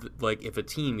then, if a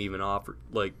team even offer,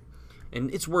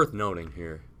 and it's worth noting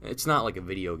here, it's not like a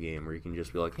video game where you can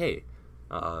just be like, hey,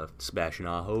 Sebastian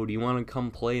Aho, do you want to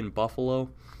come play in Buffalo?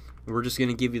 We're just going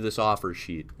to give you this offer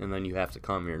sheet, and then you have to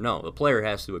come here. No, the player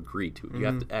has to agree to it. You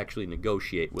have to actually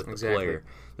negotiate with the player.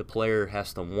 The player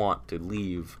has to want to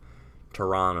leave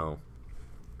Toronto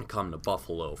and come to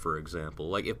Buffalo, for example.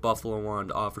 Like, if Buffalo wanted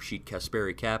to offer sheet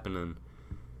Kasperi Kapanen,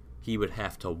 he would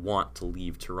have to want to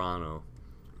leave Toronto.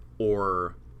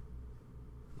 Or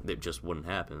it just wouldn't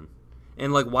happen.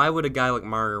 And, why would a guy like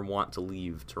Marner want to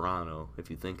leave Toronto, if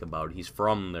you think about it? He's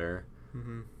from there.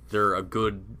 Mm-hmm. They're a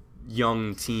good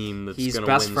young team that's going to win Stanley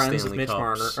Cups. He's best friends with Mitch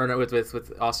Marner, or no,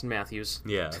 with Austin Matthews.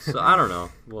 Yeah, so I don't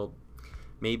know. Well,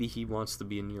 maybe he wants to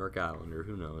be a New York Islander.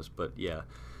 Who knows? But, yeah.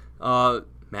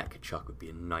 Matt Tkachuk would be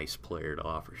a nice player to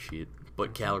offer sheet.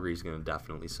 But Calgary's going to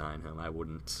definitely sign him. I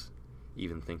wouldn't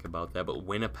even think about that. But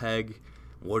Winnipeg...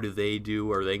 What do they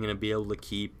do? Are they going to be able to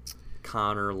keep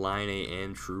Connor, Laine,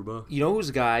 and Trouba? You know who's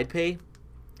a guy I'd pay,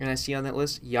 and I see on that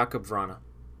list? Jakub Vrana.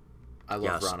 I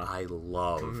love Vrana. I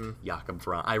love Jakub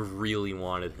Vrana. I really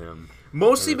wanted him.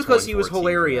 Mostly because he was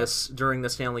hilarious during the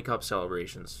Stanley Cup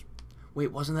celebrations.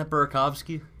 Wait, wasn't that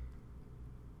Burakovsky?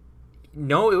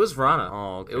 No, it was Vrana.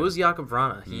 Oh, okay. It was Jakub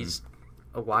Vrana. He's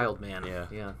a wild man.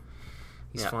 Yeah.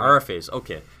 He's fun. RFAs.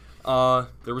 Okay.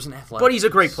 There was an Athletic. But he's a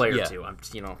great player, too.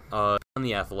 On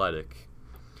the Athletic,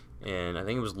 and I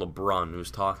think it was LeBrun who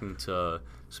was talking to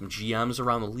some GMs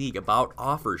around the league about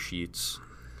offer sheets,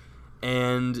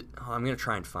 and I'm going to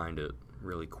try and find it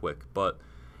really quick, but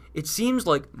it seems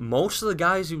like most of the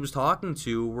guys he was talking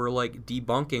to were,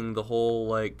 debunking the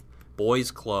whole,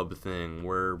 boys club thing,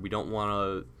 where we don't want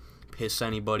to piss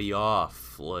anybody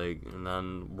off, and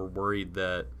then we're worried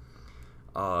that,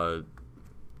 we're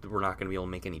not going to be able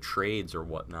to make any trades or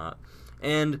whatnot.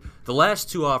 And the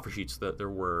last 2 offer sheets that there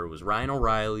was Ryan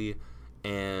O'Reilly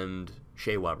and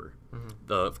Shea Weber.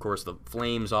 Mm-hmm. Of course, the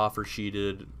Flames offer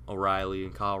sheeted O'Reilly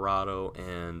in Colorado,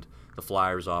 and the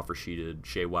Flyers offer sheeted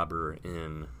Shea Weber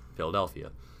in Philadelphia.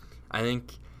 I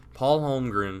think Paul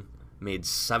Holmgren made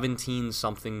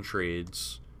 17-something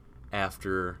trades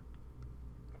after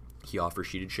he offer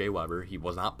sheeted Shea Weber. He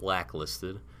was not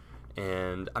blacklisted.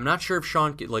 And I'm not sure if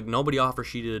nobody offer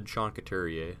sheeted Sean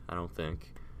Couturier, I don't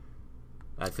think.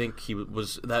 I think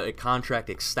was that a contract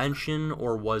extension,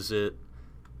 or was it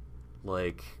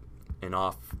an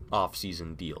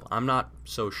off-season deal. I'm not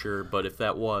so sure, but if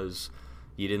that was,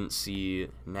 you didn't see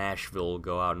Nashville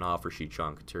go out and offer sheet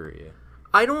Sean Couturier.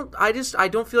 I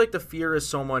don't feel like the fear is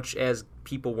so much as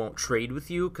people won't trade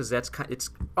with you, because it's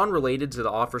unrelated to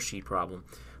the offer sheet problem,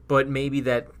 but maybe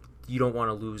that you don't want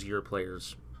to lose your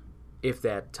players if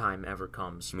that time ever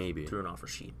comes. Maybe through an offer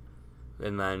sheet.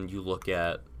 And then you look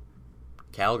at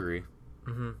Calgary.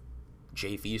 Mm-hmm.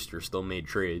 Jay Feaster still made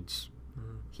trades.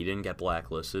 Mm-hmm. He didn't get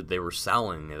blacklisted. They were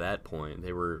selling at that point.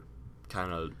 They were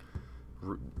kind of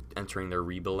entering their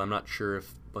rebuild. I'm not sure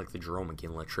if like the Jerome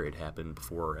McGinley trade happened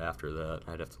before or after that.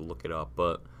 I'd have to look it up.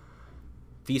 But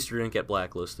Feaster didn't get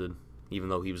blacklisted, even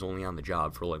though he was only on the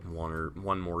job for like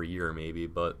one more year maybe.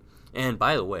 And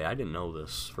by the way, I didn't know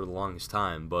this for the longest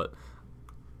time, but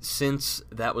since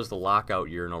that was the lockout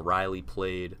year and O'Reilly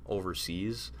played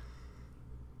overseas,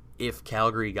 if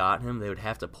Calgary got him, they would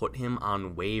have to put him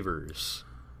on waivers.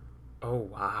 Oh,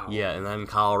 wow. Yeah, and then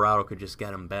Colorado could just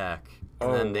get him back.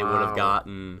 And then they would have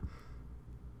gotten,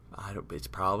 it's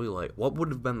probably like, what would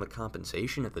have been the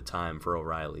compensation at the time for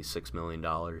O'Reilly? $6 million.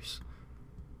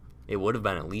 It would have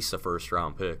been at least a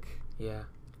first-round pick. Yeah.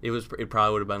 It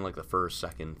probably would have been like the first,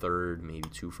 second, third, maybe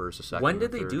 2 first, a second. When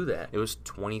did they do that? It was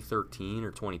 2013 or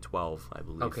 2012, I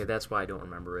believe. Okay, that's why I don't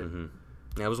remember it. Mm-hmm.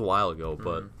 Yeah, it was a while ago,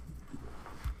 but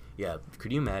yeah,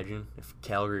 could you imagine if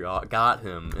Calgary got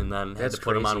him and then had to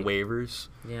put him on waivers?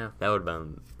 Yeah. That would have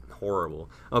been horrible.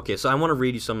 Okay, so I want to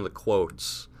read you some of the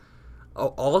quotes. Oh,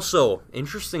 also,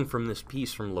 interesting from this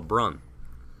piece from LeBrun,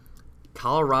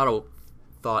 Colorado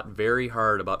thought very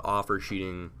hard about offer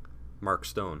sheeting Mark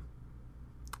Stone.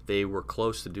 They were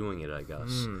close to doing it, I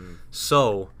guess.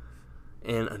 So,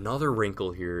 and another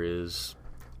wrinkle here is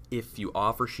if you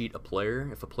offer sheet a player,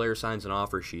 if a player signs an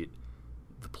offer sheet,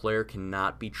 the player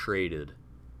cannot be traded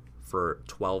for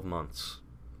 12 months.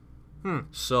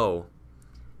 So,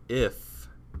 if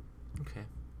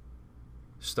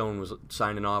Stone was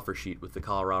signed an offer sheet with the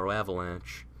Colorado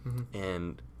Avalanche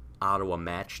and Ottawa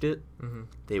matched it,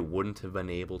 they wouldn't have been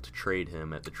able to trade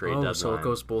him at the trade deadline. So it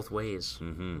goes both ways.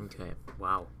 Mm-hmm. Okay,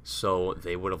 wow. So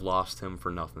they would have lost him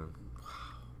for nothing.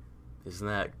 Isn't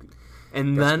that...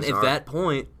 And then bizarre. At that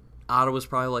point, Ottawa's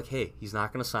probably like, hey, he's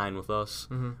not going to sign with us.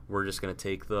 We're just going to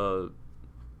take the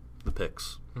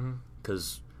picks.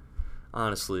 Because,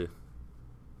 honestly,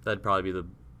 that'd probably be the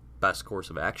best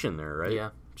course of action there, right? Yeah.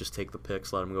 Just take the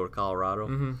picks, let him go to Colorado.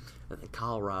 And then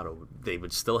Colorado, they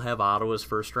would still have Ottawa's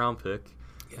first-round pick.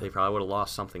 Yeah. They probably would have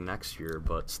lost something next year,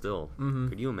 but still.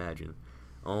 Could you imagine?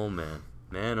 Oh, man.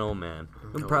 Oh, man.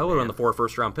 It probably would have been the 4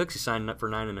 first-round picks. He signed up for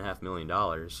 $9.5 million.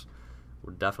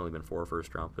 Would have definitely been 4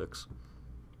 first-round picks.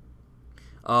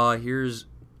 Here's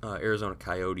Arizona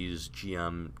Coyotes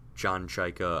GM John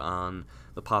Chaika on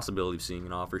the possibility of seeing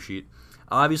an offer sheet.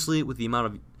 Obviously, with the amount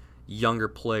of younger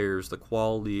players, the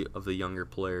quality of the younger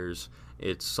players,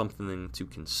 it's something to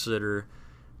consider.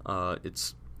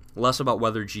 It's less about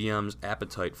whether GM's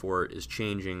appetite for it is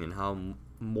changing and how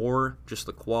more just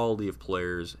the quality of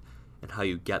players and how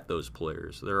you get those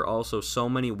players. There are also so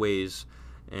many ways,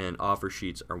 and offer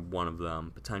sheets are one of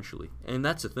them, potentially. And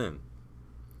that's the thing.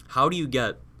 How do you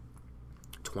get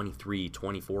 23,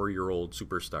 24-year-old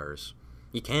superstars?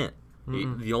 You can't.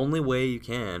 The only way you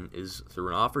can is through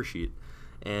an offer sheet.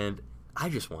 And I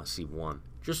just want to see one.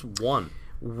 Just one.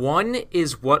 One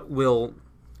is what will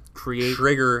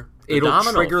trigger the it'll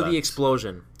domino trigger effect. The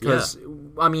explosion. Because,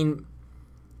 I mean,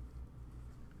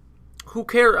 who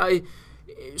cares?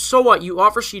 So what? You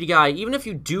offer sheet a guy, even if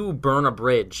you do burn a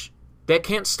bridge, that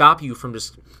can't stop you from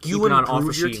just keeping on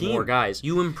offer sheet more guys.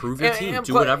 You improve your team.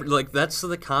 Do whatever. Like, that's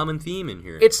the common theme in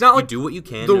here. It's not like you do what you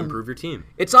can to improve your team.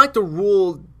 It's not like the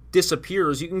rule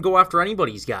disappears. You can go after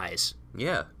anybody's guys.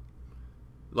 Yeah.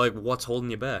 Like, what's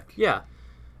holding you back? Yeah.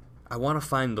 I want to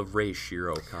find the Ray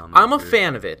Shiro comment. I'm a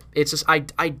fan of it. It's just I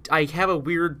have a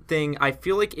weird thing. I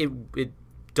feel like it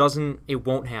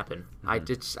won't happen. I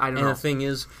don't know. And the thing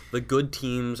is, the good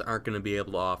teams aren't going to be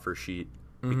able to offer sheet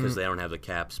because they don't have the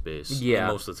cap space. Yeah. And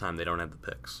most of the time, they don't have the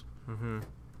picks.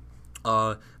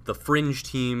 The fringe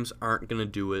teams aren't going to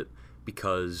do it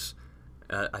because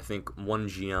I think one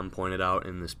GM pointed out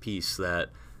in this piece that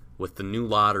with the new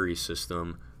lottery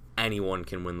system, anyone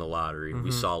can win the lottery.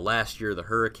 We saw last year the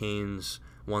Hurricanes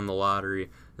won the lottery,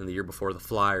 and the year before the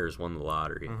Flyers won the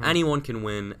lottery. Anyone can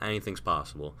win. Anything's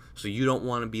possible. So you don't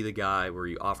want to be the guy where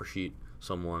you offer sheet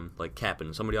someone like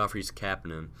Kapanen. Somebody offers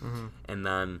Kapanen, and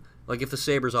then like if the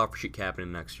Sabres offer sheet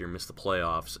Kapanen next year, miss the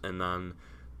playoffs, and then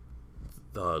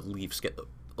the Leafs get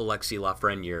Alexis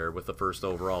Lafreniere with the first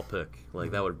overall pick,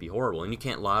 like that would be horrible. And you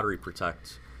can't lottery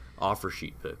protect offer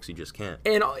sheet picks. You just can't.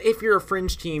 And if you're a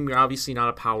fringe team, you're obviously not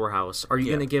a powerhouse. Are you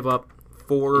going to give up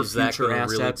for is that future going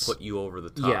to really assets. put you over the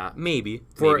top? Yeah. Maybe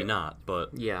For- not. But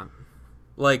Yeah.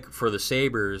 like for the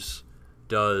Sabres,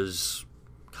 does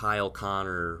Kyle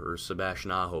Connor or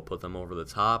Sebastian Aho put them over the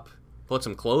top? Puts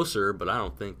them closer, but I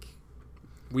don't think.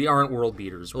 We aren't world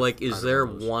beaters. with Like, is either there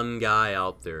of those. one guy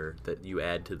out there that you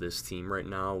add to this team right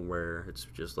now where it's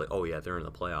just like, oh yeah, they're in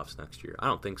the playoffs next year? I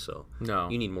don't think so. No.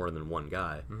 You need more than one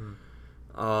guy.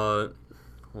 Mm-hmm.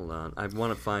 Hold on, I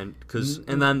want to find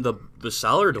and then the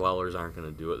cellar dwellers aren't going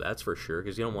to do it. That's for sure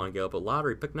because you don't want to get up a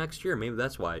lottery pick next year. Maybe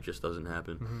that's why it just doesn't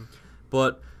happen. Mm-hmm.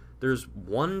 But there's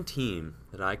one team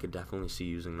that I could definitely see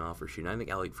using an offer sheet. And I think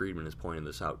Elliot Friedman is pointing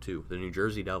this out too. The New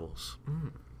Jersey Devils.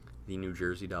 The New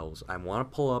Jersey Devils. I want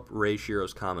to pull up Ray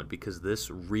Shiro's comment because this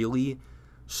really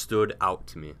stood out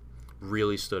to me.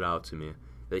 Really stood out to me.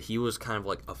 That he was kind of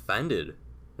like offended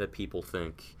that people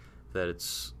think that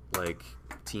it's like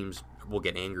teams will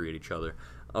get angry at each other.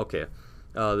 Okay,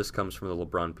 this comes from the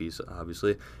LeBron piece,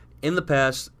 obviously. In the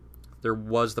past, there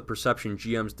was the perception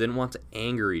GMs didn't want to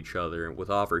anger each other with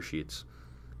offer sheets.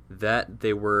 That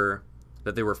they were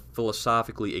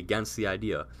philosophically against the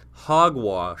idea.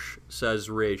 Hogwash, says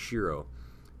Ray Shiro.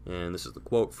 And this is the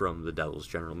quote from the Devils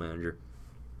general manager.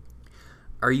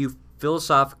 Are you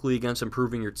philosophically against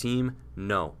improving your team?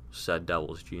 No, said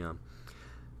Devils GM.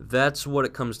 That's what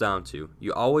it comes down to.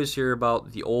 You always hear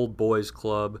about the old boys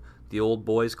club. The old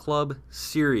boys club?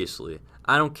 Seriously.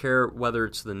 I don't care whether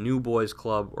it's the new boys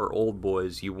club or old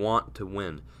boys. You want to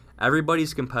win.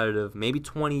 Everybody's competitive. Maybe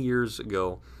 20 years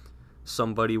ago,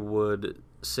 somebody would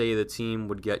say the team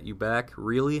would get you back.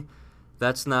 Really?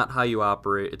 That's not how you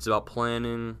operate. It's about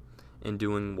planning and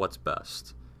doing what's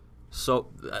best. So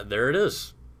there it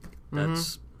is.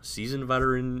 That's seasoned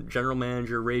veteran general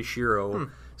manager Ray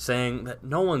Shiro saying that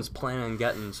no one's planning on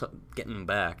getting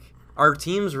back. Our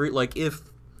teams, like if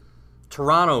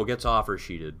Toronto gets offer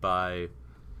sheeted by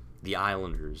the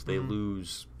Islanders, they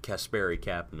lose Kasperi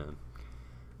Kapanen.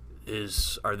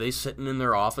 Are they sitting in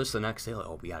their office the next day like,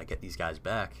 oh, we got to get these guys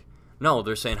back? No,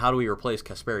 they're saying, how do we replace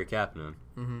Kasperi Kapanen?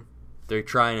 They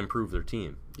try and improve their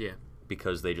team. Yeah.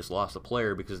 Because they just lost a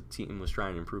player because the team was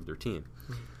trying to improve their team.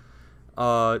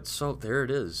 So there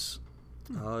it is.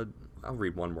 I'll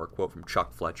read one more quote from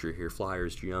Chuck Fletcher here,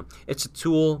 Flyers GM. It's a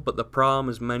tool, but the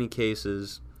problem in many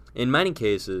cases,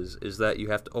 is that you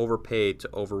have to overpay to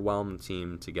overwhelm the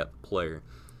team to get the player,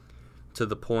 to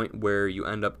the point where you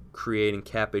end up creating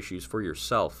cap issues for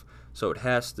yourself. So it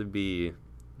has to be ...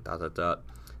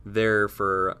 There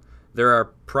are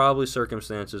probably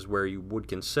circumstances where you would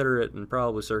consider it, and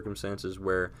probably circumstances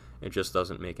where it just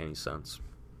doesn't make any sense.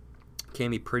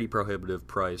 Can be pretty prohibitive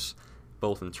price,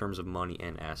 both in terms of money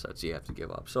and assets you have to give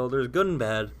up. So there's good and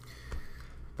bad.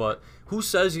 But who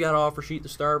says you got to offer sheet the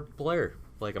star player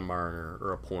like a Marner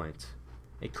or a Point?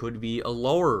 It could be a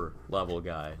lower level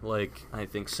guy. Like I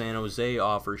think San Jose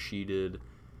offer sheeted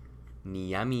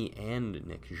Niemi and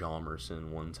Nick Hjalmarsson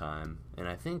one time, and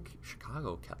I think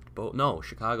Chicago kept both. No,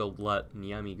 Chicago let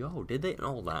Niemi go. Did they?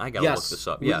 Hold on, I gotta look this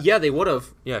up. Yeah, they would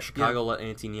have. Yeah, Chicago let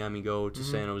Antti Niemi go to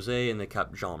San Jose, and they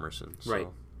kept Hjalmarsson.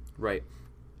 So. Right.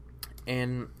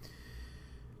 And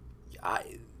I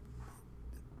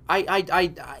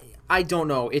don't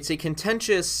know. It's a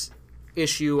contentious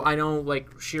issue. I know,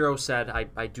 like Shiro said,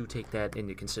 I do take that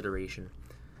into consideration,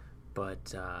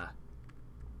 but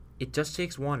it just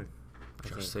takes one.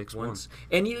 Just takes one.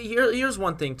 And here's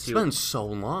one thing too. It's been so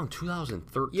long,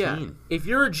 2013. Yeah. If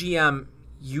you're a GM,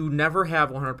 you never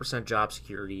have 100% job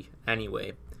security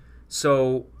anyway.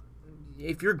 So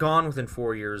if you're gone within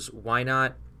 4 years, why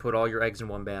not put all your eggs in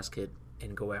one basket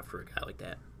and go after a guy like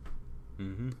that?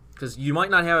 Because you might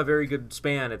not have a very good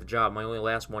span at the job. Might only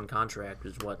last one contract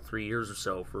is 3 years or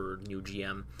so for a new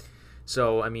GM.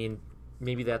 So I mean,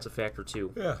 maybe that's a factor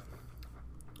too. Yeah.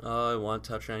 I want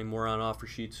to touch any more on offer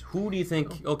sheets. Who do you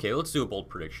think? Okay, let's do a bold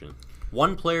prediction.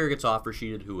 One player gets offer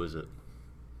sheeted. Who is it?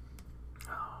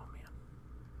 Oh man,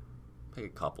 pick a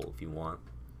couple if you want.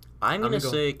 I'm gonna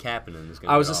say Kapanen is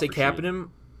gonna. I was gonna say Kapanen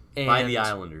by the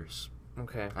Islanders.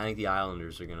 Okay. I think the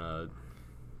Islanders are gonna.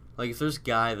 Like if there's a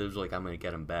guy that's like I'm gonna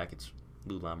get him back, it's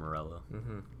Lou Lamoriello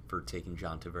for taking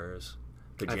John Tavares,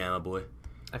 Pajama Boy.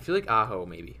 I feel like Aho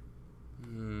maybe.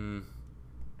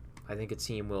 I think a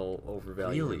team will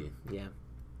overvalue him. Yeah.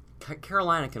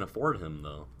 Carolina can afford him,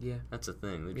 though. Yeah. That's the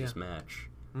thing. They just match.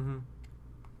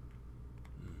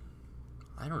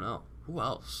 I don't know. Who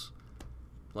else?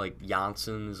 Like,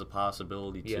 Janssen is a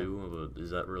possibility, too. But is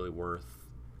that really worth...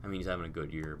 I mean, he's having a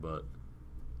good year, but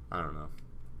I don't know.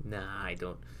 Nah, I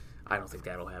don't think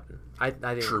that'll happen. I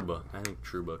think Trouba. I think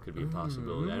Trouba could be a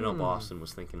possibility. I know Boston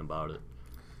was thinking about it.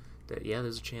 Yeah,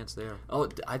 there's a chance there. Oh,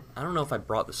 I don't know if I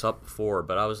brought this up before,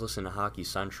 but I was listening to Hockey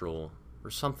Central or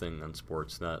something on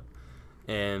Sportsnet,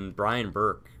 and Brian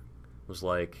Burke was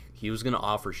like he was going to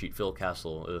offer sheet Phil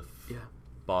Kessel if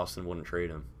Boston wouldn't trade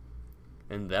him,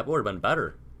 and that would have been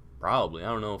better. Probably. I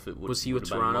don't know if it would. Was he with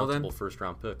been Toronto multiple then?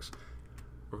 first-round picks.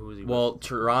 Or who was he? Well,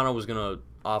 Toronto was going to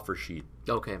offer sheet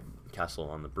okay. Kessel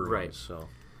on the Bruins, Right. so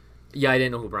Yeah, I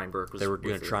didn't know who Brian Burke was. they were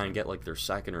going with to try and get like their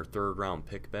second or third round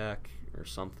pick back or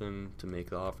something to make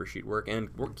the offer sheet work. And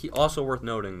also worth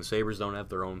noting, the Sabres don't have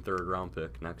their own third round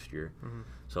pick next year. Mm-hmm.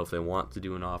 So if they want to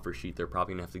do an offer sheet, they're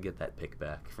probably going to have to get that pick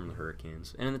back from the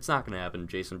Hurricanes. And it's not going to happen.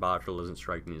 Jason Botterill doesn't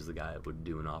strike me as the guy that would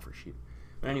do an offer sheet.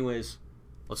 But anyways,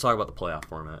 let's talk about the playoff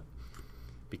format.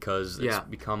 Because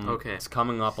it's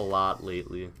coming up a lot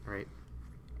lately. Right.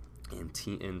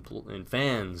 And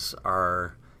fans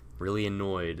are really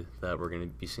annoyed that we're going to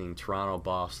be seeing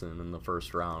Toronto-Boston in the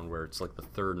first round, where it's like the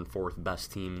third and fourth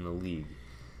best team in the league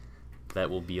that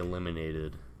will be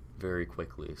eliminated very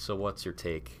quickly. So what's your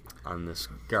take on this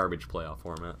garbage playoff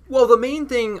format? Well, the main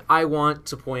thing I want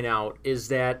to point out is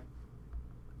that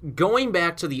going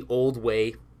back to the old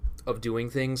way of doing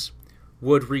things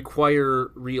would require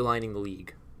realigning the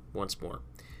league once more.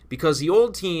 Because the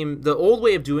old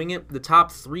way of doing it, the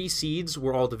top 3 seeds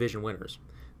were all division winners.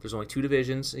 There's only 2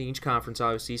 divisions in each conference,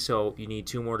 obviously, so you need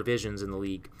 2 more divisions in the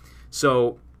league.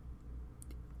 So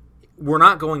we're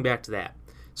not going back to that.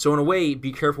 So in a way,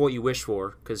 be careful what you wish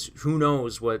for, because who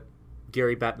knows what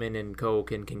Gary Bettman and co.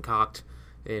 can concoct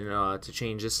to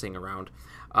change this thing around.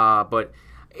 But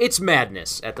it's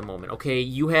madness at the moment, okay?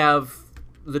 You have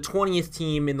the 20th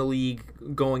team in the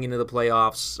league going into the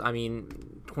playoffs.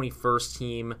 21st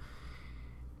team.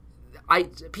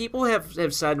 People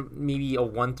have said maybe a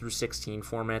 1 through 16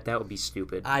 format. That would be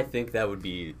stupid. I think that would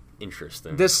be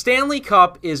interesting. The Stanley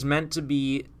Cup is meant to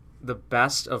be the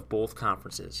best of both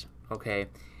conferences, okay?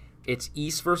 It's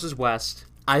East versus West.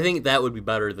 I think that would be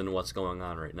better than what's going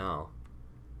on right now.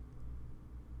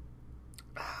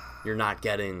 You're not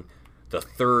getting the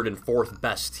third and fourth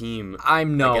best team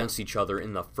against each other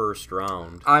in the first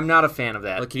round. I'm not a fan of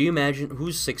that. Like, can you imagine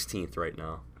who's 16th right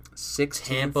now? 16th?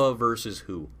 Tampa versus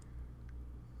who?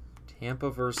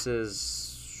 Tampa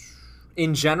versus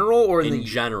in general or in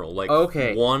general, like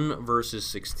 1 versus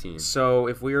 16. So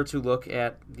if we were to look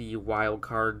at the wild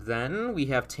card, then we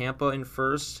have Tampa in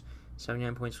first,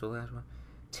 79 points for the last one.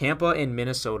 Tampa and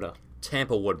Minnesota.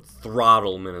 Tampa would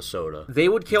throttle Minnesota. They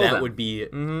would kill them. That would be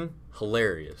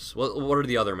hilarious. What are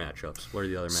the other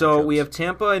matchups? So we have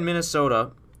Tampa and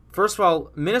Minnesota. First of all,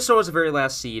 Minnesota's the very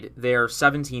last seed. They're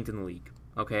 17th in the league.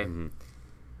 Okay. Mm-hmm.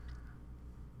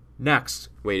 Next.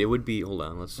 Wait, it would be. Hold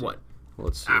on. Let's see. What?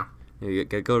 Let's see.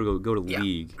 Go to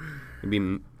league. It'd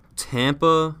be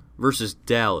Tampa versus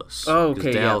Dallas. Oh, okay.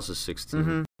 Because Dallas is 16.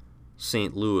 Mm-hmm.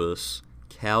 St. Louis,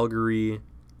 Calgary,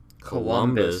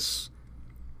 Columbus,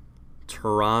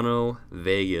 Toronto,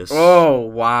 Vegas. Oh,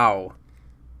 wow.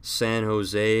 San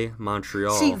Jose,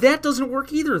 Montreal. See, that doesn't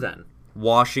work either then.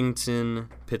 Washington,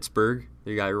 Pittsburgh.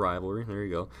 You got your rivalry. There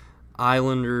you go.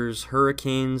 Islanders,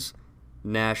 Hurricanes,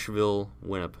 Nashville,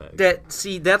 Winnipeg.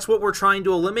 That's what we're trying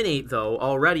to eliminate, though,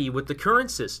 already with the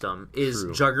current system, is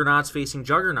True. juggernauts facing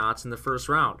juggernauts in the first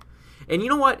round. And you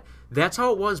know what? That's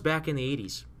how it was back in the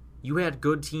 80s. You had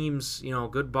good teams,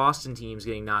 good Boston teams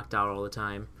getting knocked out all the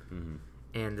time. Mm-hmm.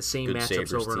 And the same good matchups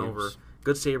Sabres over and over.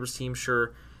 Good Sabres teams,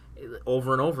 sure.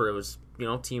 Over and over, it was,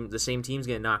 the same teams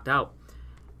getting knocked out.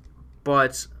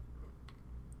 But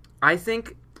I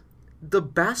think the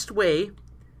best way,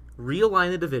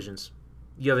 realign the divisions.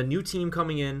 You have a new team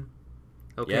coming in.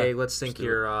 Okay, let's think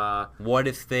here. What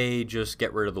if they just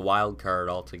get rid of the wild card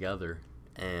altogether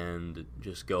and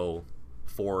just go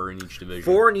 4 in each division?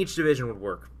 4 in each division would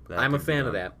work. I'm a fan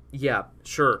of that. Yeah,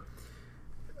 sure.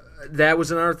 That was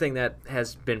another thing that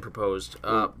has been proposed.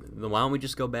 Then why don't we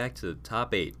just go back to the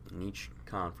top 8 in each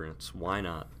conference? Why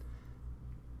not?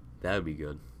 That would be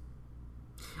good.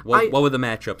 What would the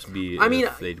matchups be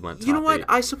if they went top 8? You know what?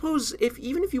 I suppose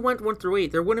even if you went 1 through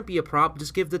 8, there wouldn't be a problem.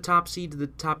 Just give the top seed to the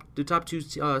top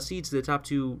 2 seeds to the top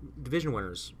 2 division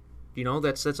winners.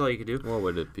 That's all you could do. What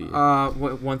would it be?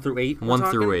 1 through 8.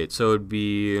 1 through 8. So it'd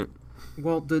be.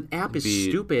 Well, the app is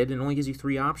stupid and only gives you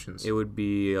 3 options. It would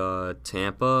be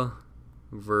Tampa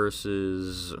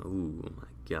versus. Oh my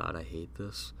God, I hate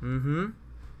this. Mm-hmm.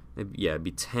 It'd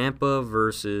be Tampa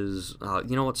versus.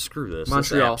 You know what? Screw this.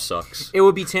 Montreal. This app sucks. It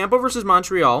would be Tampa versus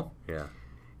Montreal. Yeah.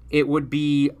 It would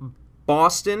be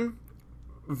Boston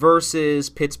versus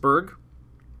Pittsburgh.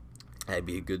 That'd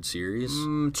be a good series.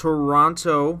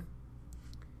 Toronto.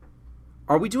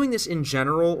 Are we doing this in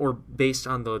general or based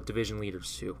on the division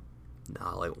leaders too?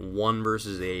 Nah, like 1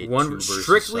 versus 8. 1 2 versus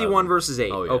strictly 7. 1 versus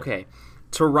 8. Oh, yeah. Okay.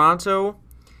 Toronto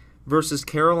versus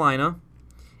Carolina,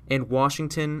 and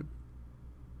Washington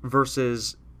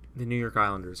versus the New York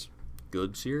Islanders.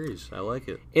 Good series. I like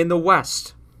it. In the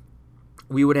West,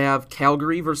 we would have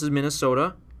Calgary versus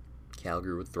Minnesota,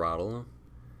 Calgary with throttle.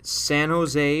 San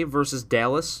Jose versus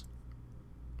Dallas,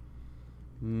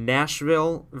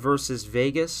 Nashville versus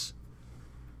Vegas,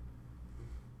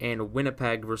 and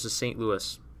Winnipeg versus St.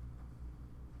 Louis.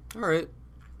 All right.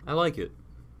 I like it.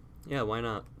 Yeah, why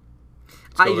not?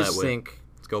 Let's go I just that way. think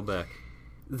Let's go back.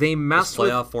 they This messed with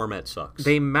playoff format sucks.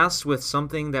 they messed with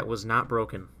something that was not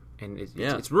broken, and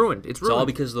Yeah. it's ruined. It's It's ruined. all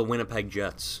because of the Winnipeg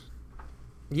Jets.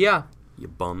 Yeah, You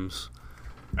bums.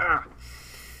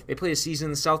 they play a season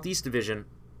in the Southeast Division.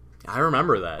 I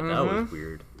remember that. That Mm-hmm. was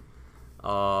weird.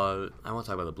 I want to talk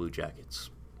about the Blue Jackets.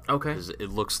 Okay. 'Cause it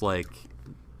looks like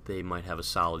they might have a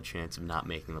solid chance of not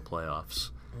making the playoffs.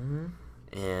 Mm-hmm.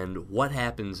 And what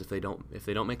happens if they don't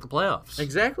make the playoffs?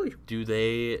 Exactly. Do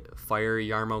they fire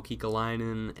Jarmo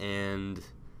Kekalainen and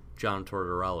John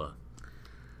Tortorella?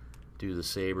 Do the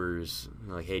Sabres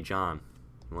like, hey John,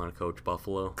 you want to coach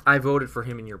Buffalo? I voted for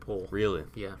him in your poll. Really?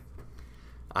 Yeah.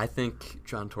 I think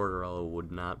John Tortorella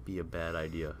would not be a bad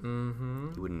idea.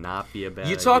 Mm-hmm. It would not be a bad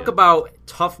You idea. talk about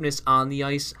toughness on the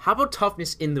ice. How about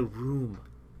toughness in the room?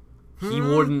 He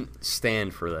wouldn't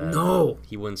stand for that. No.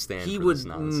 He wouldn't stand He for would. this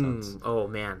nonsense. Oh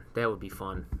man, that would be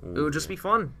fun. It would just be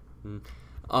fun.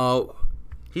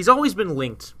 He's always been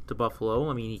linked to Buffalo.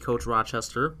 I mean, he coached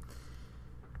Rochester.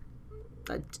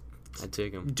 I'd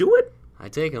take him. Do it.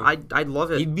 I'd take him. I'd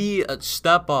love it. He'd be a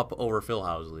step up over Phil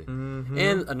Housley. Mm-hmm.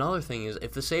 And another thing is,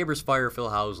 if the Sabres fire Phil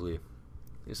Housley,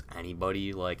 is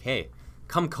anybody like, hey,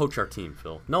 come coach our team,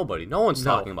 Phil? Nobody. No one's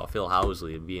No. talking about Phil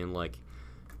Housley and being like,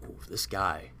 ooh, this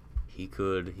guy, he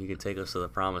could take us to the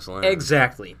promised land.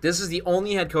 Exactly. This is the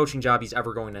only head coaching job he's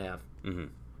ever going to have. Mm-hmm.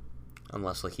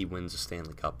 Unless like he wins a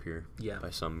Stanley Cup here, Yeah.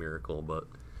 by some miracle. But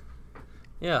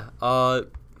yeah,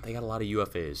 they got a lot of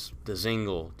UFAs: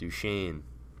 Dzingel, Duchesne,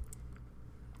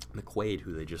 McQuaid,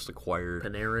 who they just acquired,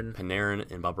 Panarin.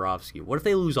 and Bobrovsky. What if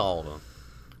they lose all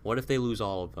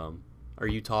of them? Are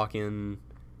you talking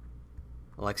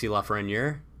Alexis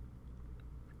Lafreniere?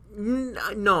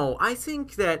 No, I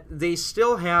think that they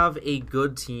still have a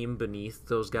good team beneath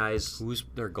those guys. Who's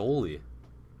their goalie?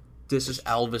 This Is is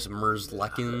Elvis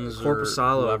Merzlikins or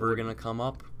Korpisalo whoever would- gonna come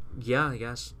up? yeah, I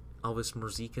guess Elvis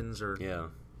Merzlikins or Yeah.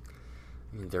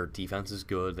 I mean, their defense is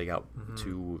good. They got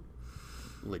two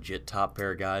legit top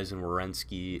pair guys in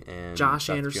Werenski and Josh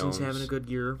Seth Anderson's Jones. having a good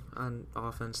year on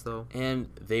offense though. And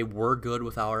they were good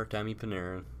without Artemi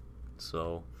Panarin.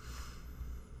 So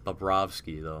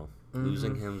Bobrovsky though,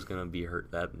 losing him's gonna be hurt.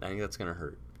 I think that's gonna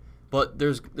hurt. But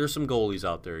there's some goalies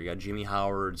out there. You got Jimmy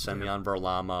Howard, Semyon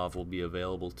Varlamov will be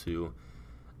available too.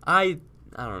 I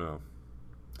don't know.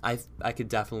 I could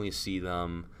definitely see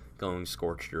them going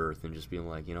scorched earth and just being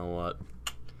like, you know what,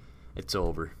 it's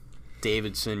over.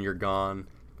 Davidson, you're gone.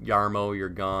 Jarmo, you're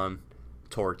gone.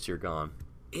 Torts, you're gone.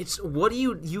 It's what do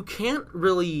you can't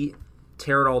really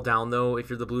tear it all down though if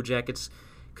you're the Blue Jackets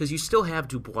because you still have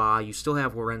Dubois, you still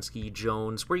have Werenski,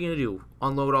 Jones. What are you gonna do?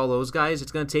 Unload all those guys?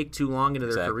 It's gonna take too long into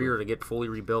their Exactly. career to get fully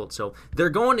rebuilt. So they're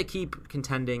going to keep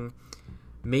contending.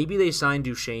 Maybe they sign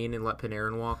Duchesne and let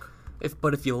Panarin walk.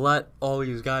 But if you let all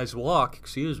these guys walk,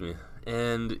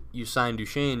 and you sign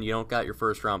Duchesne, you don't got your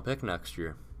first round pick next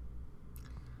year.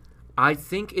 I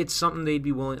think it's something they'd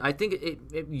be willing. I think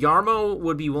Jarmo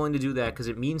would be willing to do that because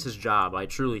it means his job. I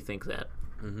truly think that.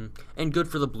 And good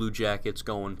for the Blue Jackets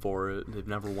going for it. They've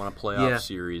never won a playoff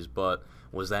series, but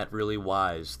was that really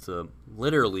wise to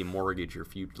literally mortgage your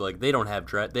future? Like they don't have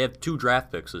they have 2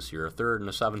 draft picks this year, a 3rd and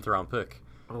a 7th round pick.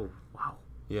 Oh wow!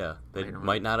 Yeah, they know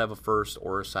might not have a 1st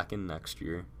or a 2nd next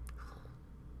year.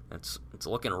 It's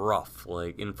looking rough.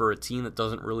 Like, and for a team that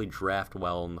doesn't really draft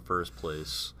well in the first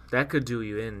place, That could do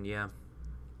you in, yeah.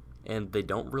 and they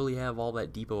don't really have all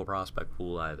that deep of a prospect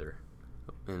pool either.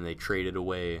 And they traded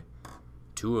away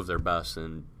 2 of their best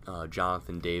in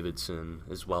Jonathan Davidson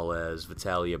as well as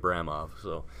Vitaly Abramov.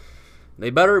 So they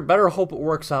better hope it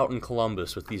works out in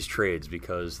Columbus with these trades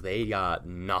because they got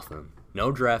nothing.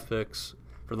 No draft picks.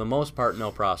 For the most part,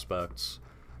 no prospects.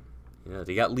 Yeah,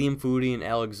 they got Liam Foudy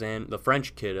and the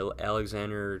French kid,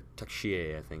 Alexander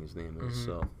Texier, I think his name is.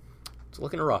 So it's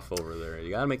looking rough over there. You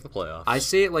got to make the playoffs. I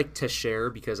say it like Teixeira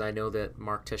because I know that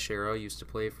Mark Teixeira used to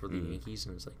play for the Yankees,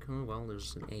 and it's like, oh, well,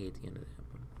 there's an A at the end of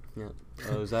that.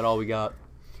 Yeah. Is that all we got?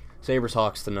 Sabres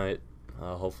Hawks tonight.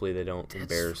 Hopefully they don't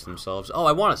embarrass themselves. Oh,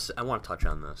 I want to touch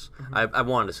on this. I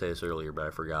wanted to say this earlier, but I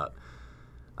forgot.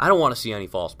 I don't want to see any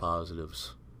false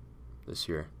positives this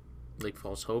year. Like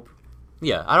false hope.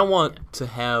 Yeah, I don't want to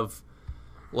have,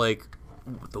 like,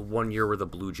 the one year where the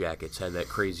Blue Jackets had that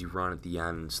crazy run at the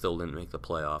end and still didn't make the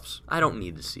playoffs. I don't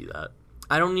need to see that.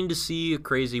 I don't need to see a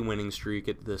crazy winning streak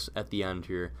at the end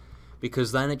here,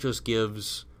 because then it just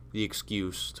gives the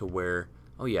excuse to where,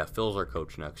 oh yeah, Phil's our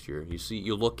coach next year.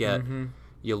 You look at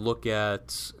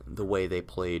the way they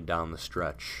played down the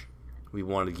stretch. We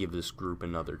want to give this group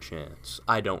another chance.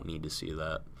 I don't need to see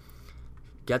that.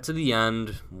 Get to the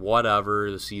end,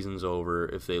 whatever, the season's over.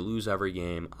 If they lose every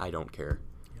game, I don't care.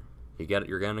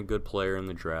 You're getting a good player in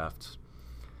the draft.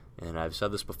 And I've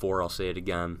said this before, I'll say it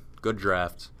again. Good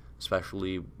draft,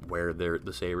 especially where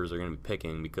the Sabres are going to be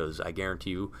picking, because I guarantee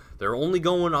you they're only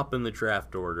going up in the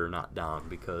draft order, not down,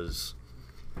 because,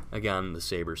 again, the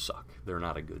Sabres suck. They're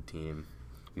not a good team.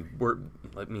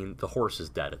 The horse is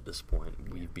dead at this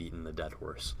point. We've beaten the dead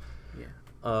horse.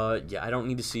 I don't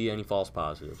need to see any false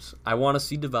positives. I want to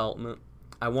see development.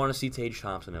 I want to see Tage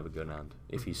Thompson have a good end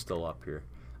if he's still up here.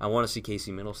 I want to see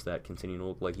Casey Middlestat continue to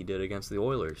look like he did against the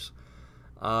Oilers.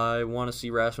 I want to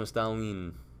see Rasmus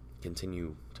Dahlin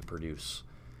continue to produce.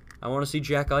 I want to see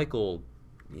Jack Eichel,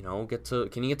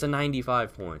 can he get to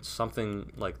 95 points,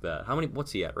 something like that.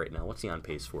 What's he at right now? What's he on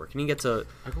pace for? Can he get to?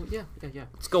 Yeah.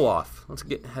 Let's go off.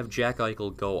 Have Jack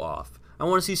Eichel go off. I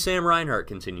want to see Sam Reinhart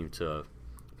continue to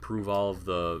prove all of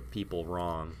the people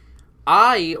wrong.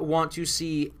 I want to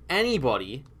see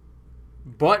anybody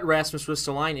but Rasmus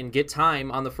Ristolainen get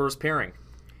time on the first pairing.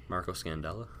 Marco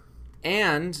Scandella.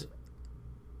 And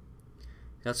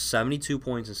that's 72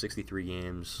 points in 63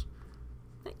 games.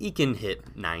 He can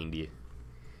hit 90.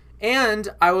 And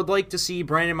I would like to see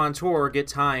Brandon Montour get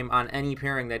time on any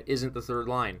pairing that isn't the third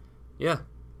line. Yeah.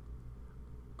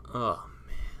 Oh,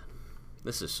 man.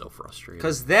 This is so frustrating.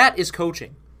 Because that is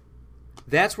coaching.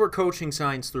 That's where coaching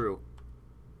shines through.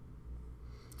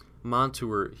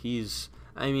 Montour,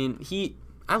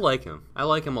 I like him. I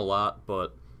like him a lot,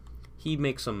 but he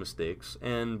makes some mistakes.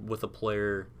 And with a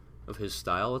player of his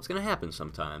style, it's going to happen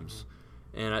sometimes.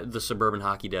 And the suburban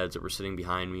hockey dads that were sitting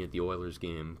behind me at the Oilers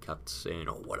game kept saying,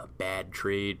 oh, what a bad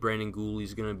trade. Brandon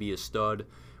Gooley's going to be a stud.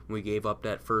 We gave up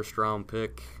that first-round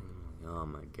pick. Oh,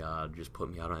 my God. Just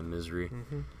put me out of my misery.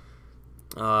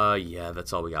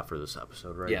 That's all we got for this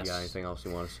episode, right? Yes. You got anything else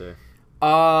you want to say?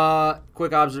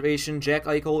 Quick observation. Jack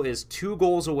Eichel is 2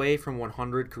 goals away from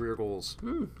 100 career goals.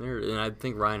 And I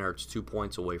think Reinhardt's 2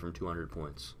 points away from 200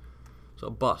 points. So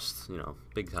a bust,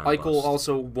 big time Eichel bust.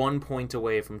 also 1 point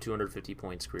away from 250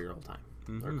 points career all time.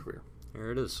 Or career.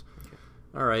 There it is. Okay.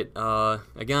 All right.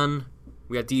 Again,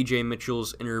 we got DJ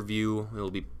Mitchell's interview.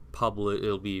 It'll be public.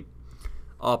 It'll be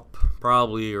up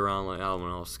probably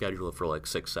around schedule it for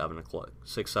 6, 7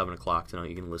 o'clock tonight.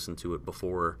 You can listen to it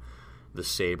before the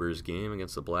Sabres game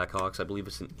against the Blackhawks. I believe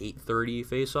it's an 8:30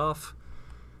 face-off,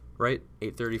 right?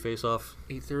 8:30 face-off.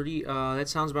 8:30. That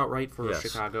sounds about right for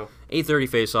Chicago. 8:30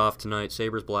 face-off tonight.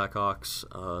 Sabres Blackhawks.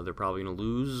 They're probably gonna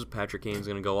lose. Patrick Kane's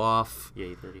gonna go off. Yeah,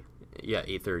 8:30. Yeah,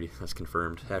 8:30. That's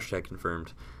confirmed. #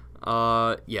 confirmed.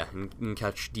 You can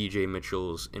catch DJ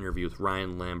Mitchell's interview with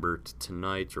Ryan Lambert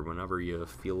tonight, or whenever you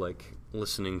feel like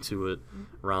listening to it,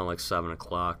 around 7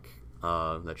 o'clock.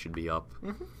 That should be up.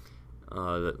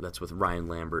 That's with Ryan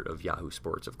Lambert of Yahoo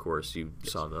Sports, of course. You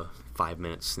saw the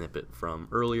 5-minute snippet from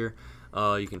earlier.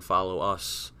 You can follow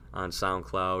us on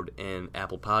SoundCloud and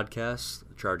Apple Podcasts,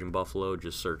 Charging Buffalo.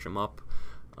 Just search them up.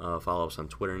 Follow us on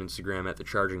Twitter and Instagram at The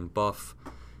Charging Buff.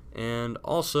 And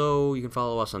also, you can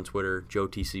follow us on Twitter, Joe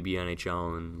TCB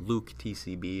NHL and Luke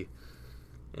TCB.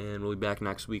 And we'll be back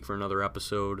next week for another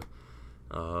episode.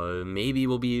 Maybe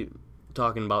we'll be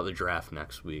talking about the draft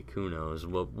next week. Who knows?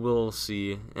 We'll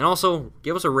see. And also,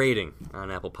 give us a rating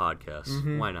on Apple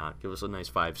Podcasts. Why not? Give us a nice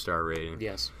 5-star rating.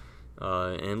 Yes.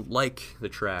 And like the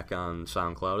track on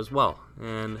SoundCloud as well.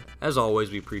 And as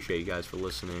always, we appreciate you guys for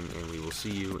listening, and we will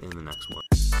see you in the next one.